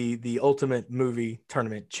to be the Ultimate Movie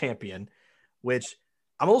Tournament champion, which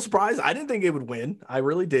I'm a little surprised. I didn't think it would win. I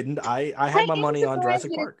really didn't. I had my money on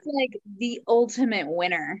Jurassic Park. It's like the ultimate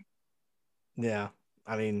winner. Yeah.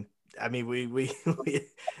 I mean, we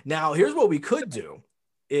now here's what we could do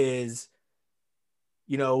is,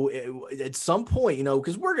 at some point,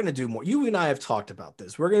 because we're going to do more. You and I have talked about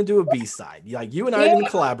this. We're going to do a B-side. Like you and I are going to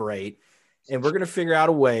collaborate, and we're going to figure out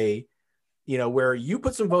a way, where you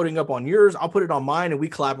put some voting up on yours, I'll put it on mine, and we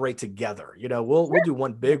collaborate together. We'll do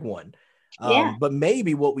one big one. But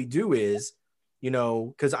maybe what we do is,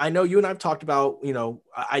 because I know you and I've talked about,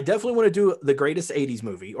 I definitely want to do the greatest 80s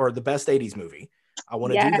movie or the best 80s movie. I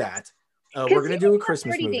want to do that. We're going to do a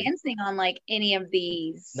Christmas movie. Dancing on like any of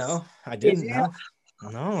these. No, I didn't.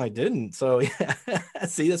 No, I didn't. So yeah,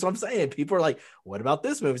 see, that's what I'm saying. People are like, what about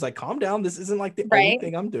this movie? It's like, calm down. This isn't like the only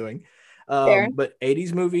thing I'm doing. But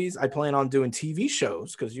 80s movies, I plan on doing TV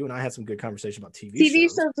shows because you and I had some good conversation about TV shows. TV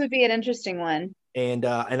shows would be an interesting one. And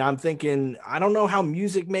I'm thinking, I don't know how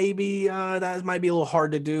music maybe that might be a little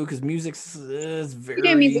hard to do because music is very. You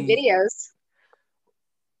do music videos.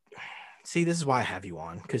 See, this is why I have you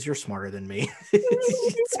on because you're smarter than me.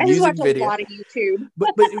 I just watch a lot of YouTube.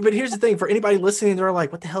 but here's the thing: for anybody listening, they're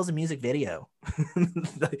like, "What the hell is a music video?"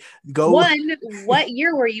 What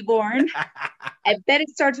year were you born? I bet it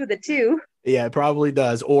starts with a 2. Yeah, it probably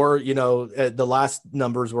does. Or the last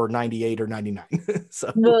numbers were 98 or 99.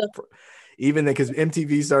 So even then, because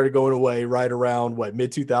MTV started going away right around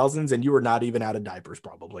mid 2000s, and you were not even out of diapers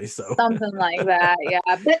probably. So something like that, yeah.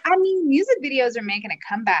 But I mean, music videos are making a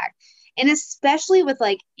comeback. And especially with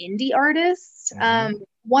like indie artists.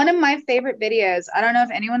 One of my favorite videos, I don't know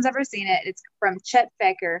if anyone's ever seen it. It's from Chet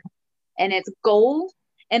Faker and it's Gold.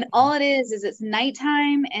 And all it is it's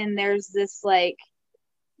nighttime and there's this like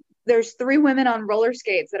there's three women on roller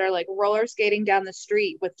skates that are like roller skating down the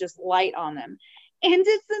street with just light on them. And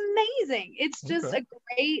it's amazing. It's just a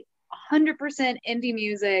great 100% indie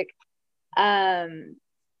music,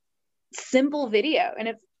 simple video. And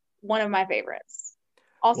it's one of my favorites.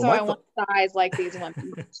 Also, I want thighs like these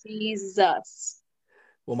women. Jesus.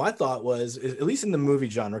 Well, my thought was, at least in the movie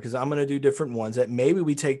genre, because I'm going to do different ones, that maybe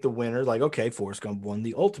we take the winner, like, okay, Forrest Gump won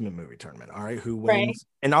the Ultimate Movie Tournament. All right, who wins? Right.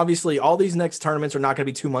 And obviously, all these next tournaments are not going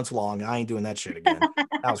to be 2 months long. I ain't doing that shit again.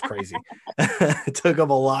 That was crazy. It took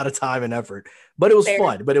up a lot of time and effort, but it was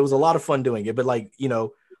fun. But it was a lot of fun doing it. But like, you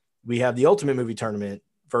know, we have the Ultimate Movie Tournament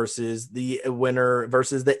versus the winner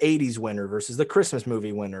versus the 80s winner versus the Christmas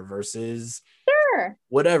movie winner versus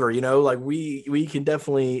whatever, you know, like we can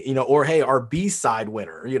definitely, you know, or hey, our B-side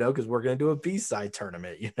winner, you know, because we're going to do a B-side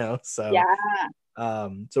tournament, you know, so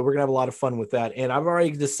so we're gonna have a lot of fun with that. And I've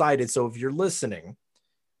already decided, so if you're listening,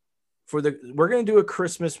 we're going to do a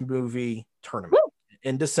Christmas movie tournament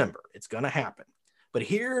in December. It's going to happen. But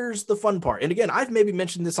here's the fun part. And again, I've maybe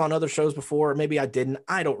mentioned this on other shows before. Maybe I didn't.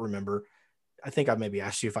 I don't remember. I think I maybe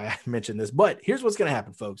asked you if I mentioned this. But here's what's going to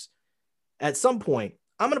happen, folks. At some point,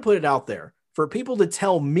 I'm going to put it out there for people to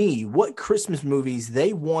tell me what Christmas movies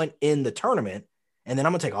they want in the tournament. And then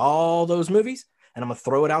I'm going to take all those movies and I'm going to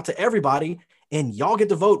throw it out to everybody. And y'all get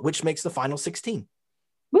to vote which makes the final 16.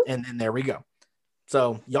 Woo. And then there we go.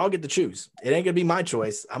 So y'all get to choose. It ain't going to be my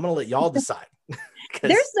choice. I'm going to let y'all decide.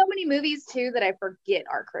 There's so many movies, too, that I forget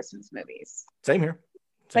are Christmas movies. Same here.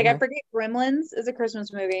 I forget Gremlins is a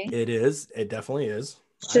Christmas movie. It is. It definitely is.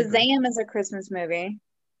 Shazam is a Christmas movie.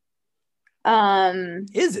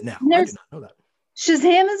 Is it now? I did not know that.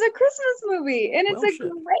 Shazam is a Christmas movie, and it's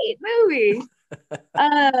great movie.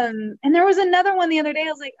 And there was another one the other day.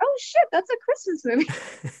 I was like, oh shit, that's a Christmas movie.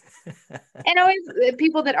 And always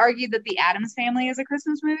people that argue that the Addams Family is a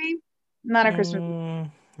Christmas movie, not a Christmas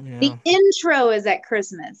movie. Yeah. The intro is at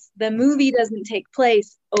Christmas. The movie doesn't take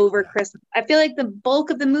place over Christmas. I feel like the bulk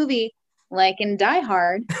of the movie, like in Die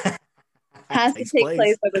Hard, has to take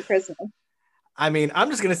place over Christmas. I mean, I'm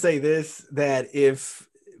just going to say this, that if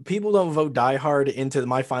people don't vote Die Hard into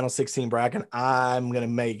my final 16 bracket, I'm going to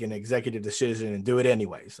make an executive decision and do it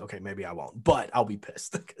anyways. Okay, maybe I won't, but I'll be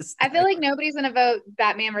pissed. I feel like nobody's going to vote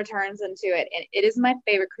Batman Returns into it. And it is my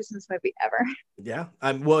favorite Christmas movie ever. Yeah.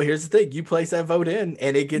 Well, here's the thing. You place that vote in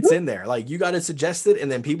and it gets in there. Like, you got to suggest it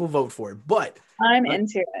and then people vote for it. But I'm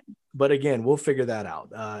into it. But again, we'll figure that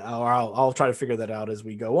out. I'll try to figure that out as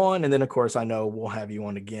we go on. And then, of course, I know we'll have you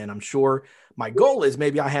on again. I'm sure my goal is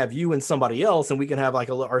maybe I have you and somebody else and we can have like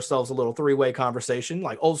ourselves a little three-way conversation,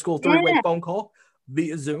 like old school three-way phone call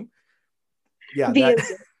via Zoom. Yeah, Zoom. It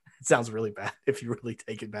sounds really bad if you really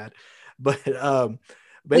take it bad. But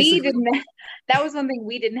we didn't. That was one thing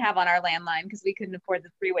we didn't have on our landline because we couldn't afford the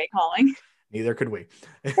three-way calling. Neither could we.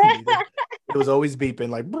 It was always beeping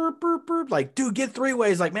like burp, burp, burp. Like, dude, get three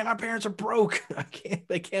ways. Like, man, my parents are broke.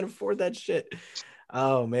 They can't afford that shit.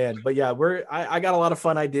 Oh man. But yeah, I got a lot of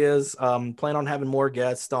fun ideas. Plan on having more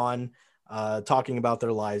guests on, talking about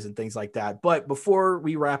their lives and things like that. But before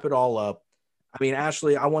we wrap it all up, I mean,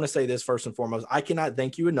 Ashley, I want to say this first and foremost. I cannot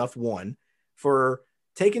thank you enough, one, for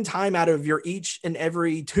taking time out of your each and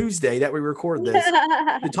every Tuesday that we record this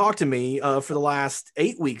to talk to me for the last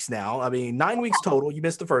 8 weeks now. I mean, 9 weeks total. You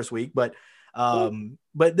missed the first week, but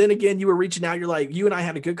then again, you were reaching out. You're like, you and I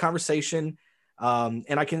had a good conversation. And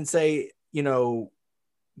I can say, you know,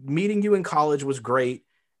 meeting you in college was great.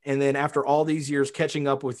 And then after all these years, catching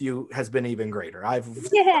up with you has been even greater. I've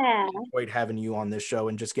enjoyed having you on this show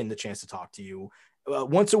and just getting the chance to talk to you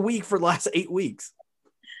once a week for the last 8 weeks.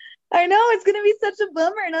 I know, it's going to be such a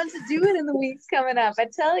bummer not to do it in the weeks coming up. I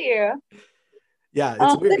tell you. Yeah,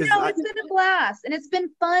 it's weird. But no, it's been a blast. And it's been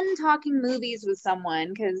fun talking movies with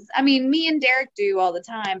someone because, I mean, me and Derek do all the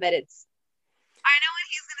time, but it's, I know what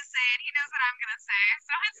he's going to say and he knows what I'm going to say.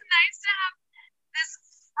 So it's nice to have this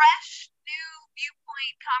fresh, new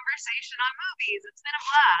viewpoint conversation on movies. It's been a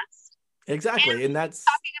blast. Exactly. And that's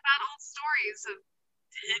talking about old stories of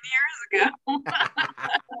 10 years ago.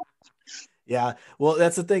 Yeah. Well,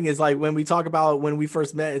 that's the thing is like when we talk about when we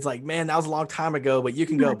first met, it's like, man, that was a long time ago, but you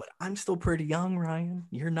can go, but I'm still pretty young, Ryan.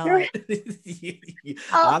 You're not.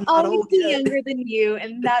 I'm not always be younger than you.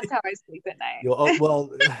 And that's how I sleep at night. Well,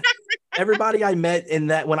 everybody I met in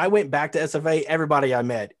that, when I went back to SFA, everybody I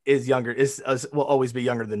met is younger, will always be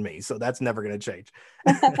younger than me. So that's never going to change.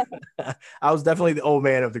 I was definitely the old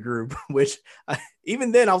man of the group, which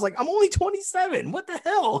even then I was like, I'm only 27. What the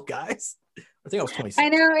hell, guys? I think I was 26. I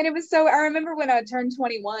know, and it was so. I remember when I turned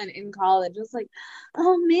 21 in college. I was like,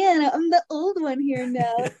 "Oh man, I'm the old one here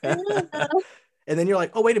now." And then you're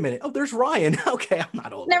like, oh, wait a minute. Oh, there's Ryan. Okay, I'm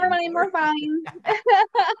not old Never mind, anymore. we're fine.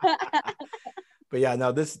 But yeah,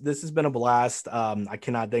 no, this has been a blast. I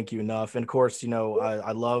cannot thank you enough. And of course,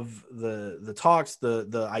 I love the talks,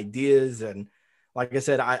 the ideas, and like I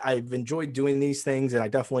said, I've enjoyed doing these things, and I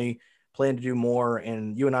definitely plan to do more.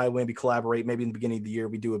 And you and I maybe collaborate. Maybe in the beginning of the year,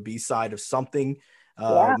 we do a B-side of something,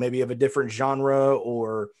 Yeah. maybe of a different genre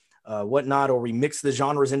or whatnot, or we mix the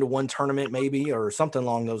genres into one tournament, maybe, or something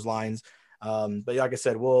along those lines. But like I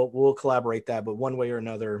said, we'll collaborate that. But one way or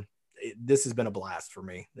another, this has been a blast for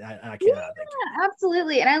me. I cannot thank you.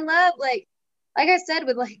 Absolutely. And I love like I said,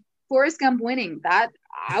 with like Forrest Gump winning, that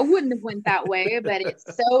I wouldn't have went that way, but it's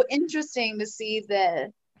so interesting to see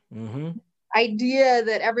the idea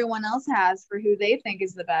that everyone else has for who they think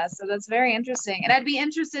is the best. So that's very interesting. And I'd be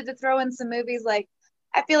interested to throw in some movies. Like,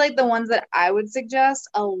 I feel like the ones that I would suggest,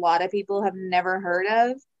 a lot of people have never heard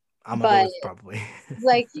of. I'm on the list probably.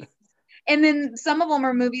 Like, and then some of them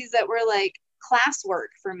are movies that were like classwork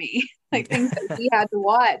for me, like things that we had to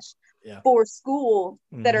watch for school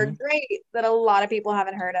that are great, that a lot of people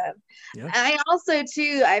haven't heard of. I also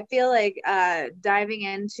too, I feel like diving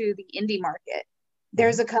into the indie market.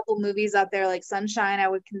 There's a couple movies out there like Sunshine. I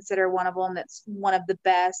would consider one of them. That's one of the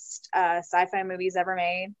best sci-fi movies ever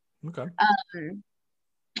made. Okay.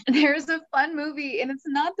 There's a fun movie, and it's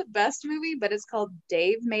not the best movie, but it's called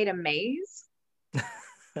Dave Made a Maze.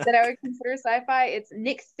 That I would consider sci-fi. It's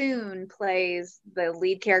Nick Thune plays the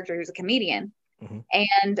lead character, who's a comedian.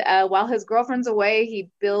 And while his girlfriend's away, he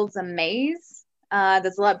builds a maze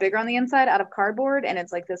that's a lot bigger on the inside out of cardboard. And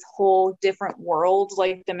it's like this whole different world,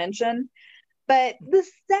 like dimension. But the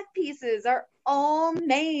set pieces are all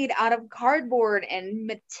made out of cardboard and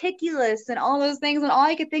meticulous and all those things. And all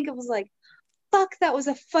I could think of was like, fuck, that was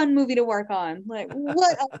a fun movie to work on. Like,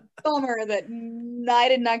 what a bummer that I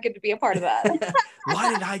did not get to be a part of that.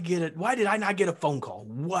 Why did I not get a phone call?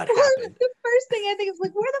 What happened? The first thing I think is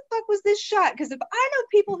like, where the fuck was this shot? Because if I know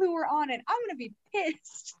people who were on it, I'm gonna be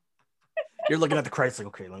pissed. You're looking at the credits like,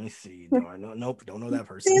 okay, let me see. Do I know? Nope, don't know that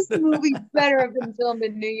person. This movie better have been filmed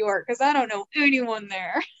in New York because I don't know anyone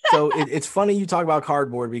there. So it's funny you talk about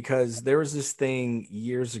cardboard, because there was this thing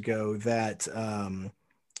years ago that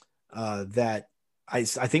that I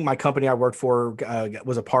think my company I worked for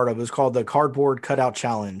was a part of. It was called the Cardboard Cutout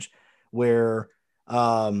Challenge, where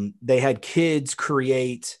they had kids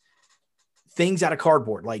create things out of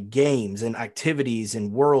cardboard, like games and activities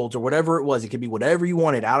and worlds or whatever it was. It could be whatever you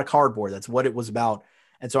wanted out of cardboard. That's what it was about.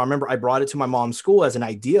 And so I remember I brought it to my mom's school as an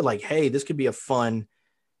idea, like, hey, this could be a fun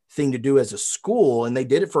thing to do as a school. And they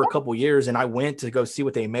did it for a couple of years, and I went to go see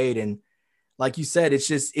what they made. And like you said,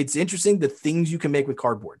 it's interesting the things you can make with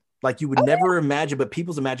cardboard. Like you would never imagine, but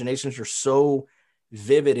people's imaginations are so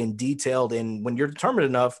vivid and detailed. And when you're determined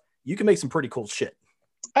enough, you can make some pretty cool shit.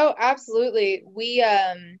 Oh, absolutely.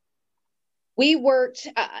 We worked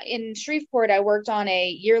in Shreveport. I worked on a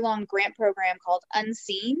year-long grant program called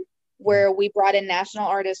Unseen, where we brought in national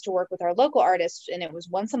artists to work with our local artists. And it was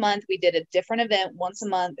once a month. We did a different event once a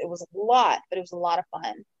month. It was a lot, but it was a lot of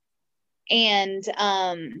fun. And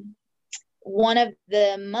one of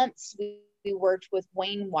the months we worked with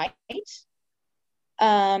Wayne White.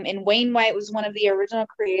 And Wayne White was one of the original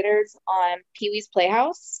creators on Pee-wee's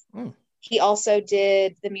Playhouse. He also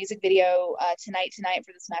did the music video Tonight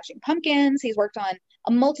for the Smashing Pumpkins. He's worked on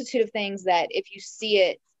a multitude of things that if you see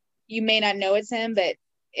it, you may not know it's him, but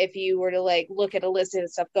if you were to like look at a list of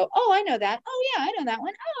stuff, go, oh, I know that. Oh yeah, I know that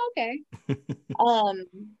one. Oh, okay.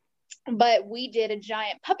 But we did a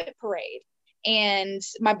giant puppet parade. And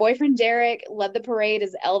my boyfriend Derek led the parade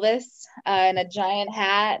as Elvis in a giant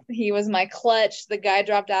hat. He was my clutch. The guy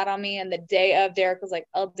dropped out on me, and the day of, Derek was like,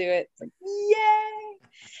 I'll do it. It's like, yay!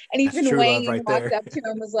 And even Wayne walked up to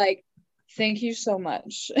him and was like, thank you so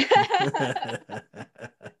much.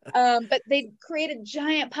 But they created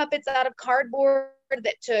giant puppets out of cardboard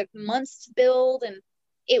that took months to build, and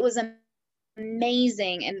it was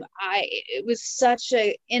amazing. And it was such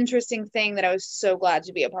an interesting thing that I was so glad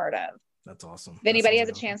to be a part of. That's awesome. If anybody has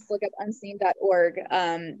a chance to look up unseen.org,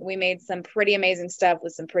 we made some pretty amazing stuff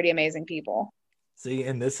with some pretty amazing people. See,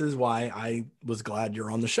 and this is why I was glad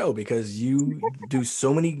you're on the show, because you do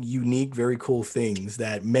so many unique, very cool things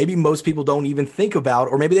that maybe most people don't even think about,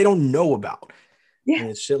 or maybe they don't know about. Yeah.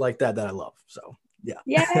 And it's shit like that I love. So yeah.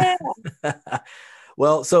 Yeah.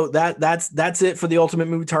 Well, so that's it for the Ultimate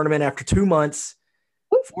Movie Tournament after 2 months.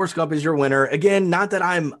 Forrest Gump is your winner. Again, not that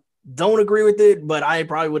don't agree with it, but I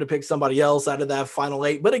probably would have picked somebody else out of that final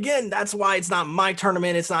 8. But again, that's why it's not my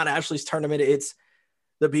tournament. It's not Ashley's tournament. It's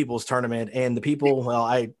the people's tournament, and the people, well,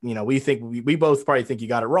 we both probably think you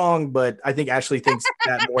got it wrong, but I think Ashley thinks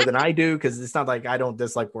that more than I do, because it's not like I don't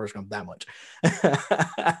dislike Forrest Gump that much.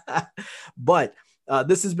 But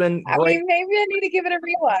this has been great. I mean, maybe I need to give it a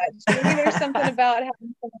rewatch. Maybe there's something about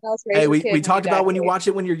having someone else raise Hey, your kid we talked about when you back watch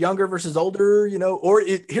it when you're younger versus older, or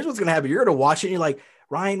here's what's going to happen. You're going to watch it and you're like,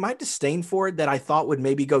 Ryan, my disdain for it that I thought would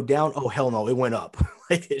maybe go down. Oh, hell no, it went up.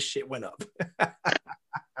 Like, this shit went up.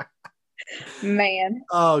 Man.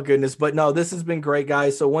 Oh, goodness. But no, this has been great,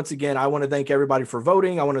 guys. So once again, I want to thank everybody for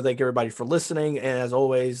voting. I want to thank everybody for listening. And as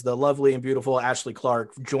always, the lovely and beautiful Ashley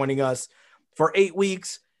Clark joining us for 8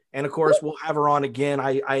 weeks. And of course, we'll have her on again.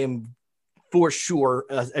 I am for sure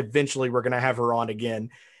eventually we're going to have her on again.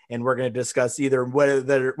 And we're going to discuss either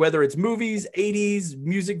whether it's movies, 80s,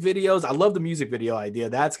 music videos. I love the music video idea.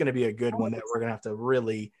 That's going to be a good one that we're going to have to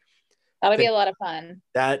really... That'll be a lot of fun.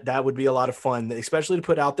 That would be a lot of fun, especially to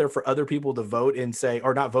put out there for other people to vote and say,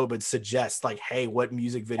 or not vote, but suggest like, hey, what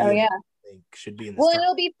music video do you think should be in this? Well, and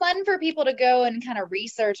it'll be fun for people to go and kind of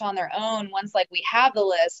research on their own once like we have the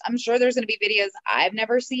list. I'm sure there's going to be videos I've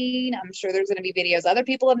never seen. I'm sure there's going to be videos other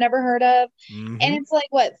people have never heard of. Mm-hmm. And it's like,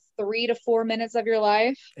 what, 3 to 4 minutes of your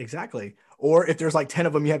life? Exactly. Or if there's like 10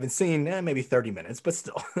 of them you haven't seen, maybe 30 minutes, but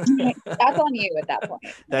still. That's on you at that point.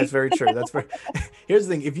 That's very true. Here's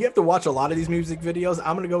the thing. If you have to watch a lot of these music videos,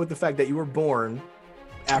 I'm going to go with the fact that you were born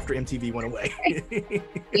after MTV went away.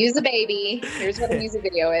 Use a baby. Here's what a music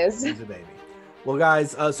video is. Use a baby. Well,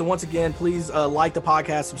 guys, so once again, please like the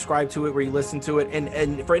podcast, subscribe to it where you listen to it.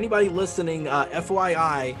 And for anybody listening,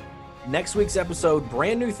 FYI, next week's episode,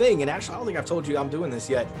 brand new thing. And actually, I don't think I've told you I'm doing this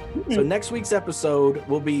yet. Mm-hmm. So next week's episode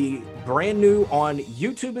will be brand new on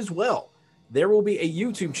YouTube as well. There will be a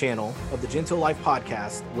YouTube channel of the Genteel Life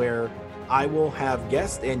Podcast where I will have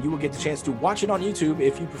guests and you will get the chance to watch it on YouTube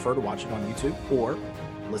if you prefer to watch it on YouTube, or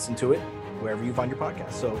listen to it wherever you find your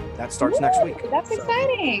podcast. So that starts next week. That's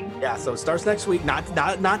exciting. Yeah, so it starts next week. Not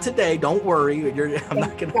today. Don't worry. I'm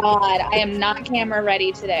not gonna. God, I am not camera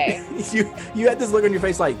ready today. you had this look on your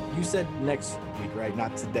face like you said next week, right?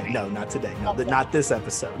 Not today. No, not today. No, not this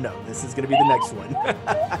episode. No, this is gonna be the next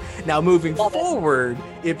one. Now moving forward,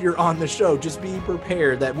 if you're on the show, just be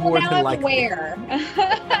prepared that more than likely. Where?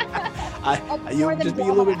 You'll just be a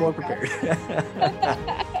little bit more prepared.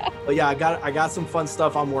 But yeah, I got some fun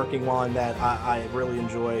stuff I'm working on that I really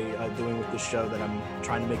enjoy doing with this show, that I'm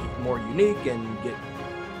trying to make it more unique and get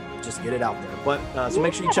it out there. But so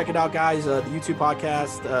make sure you check it out, guys. The YouTube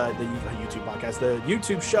podcast, the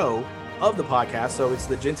YouTube show of the podcast. So it's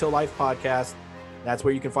the Genteel Life Podcast. That's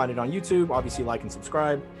where you can find it on YouTube. Obviously, like and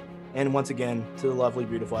subscribe. And once again, to the lovely,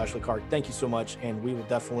 beautiful Ashley Clark, thank you so much. And we will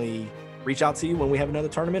definitely reach out to you when we have another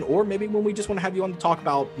tournament, or maybe when we just want to have you on to talk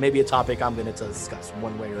about maybe a topic I'm going to discuss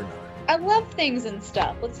one way or another. I love things and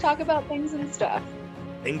stuff. Let's talk about things and stuff.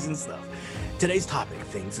 Things and stuff. Today's topic,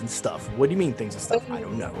 things and stuff. What do you mean things and stuff? I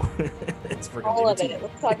don't know. It's for all of it.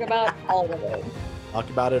 Let's talk about all of it. Talk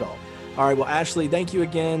about it all. All right. Well, Ashley, thank you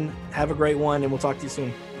again. Have a great one, and we'll talk to you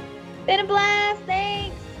soon. Been a blast.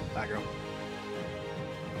 Thanks. Bye, girl.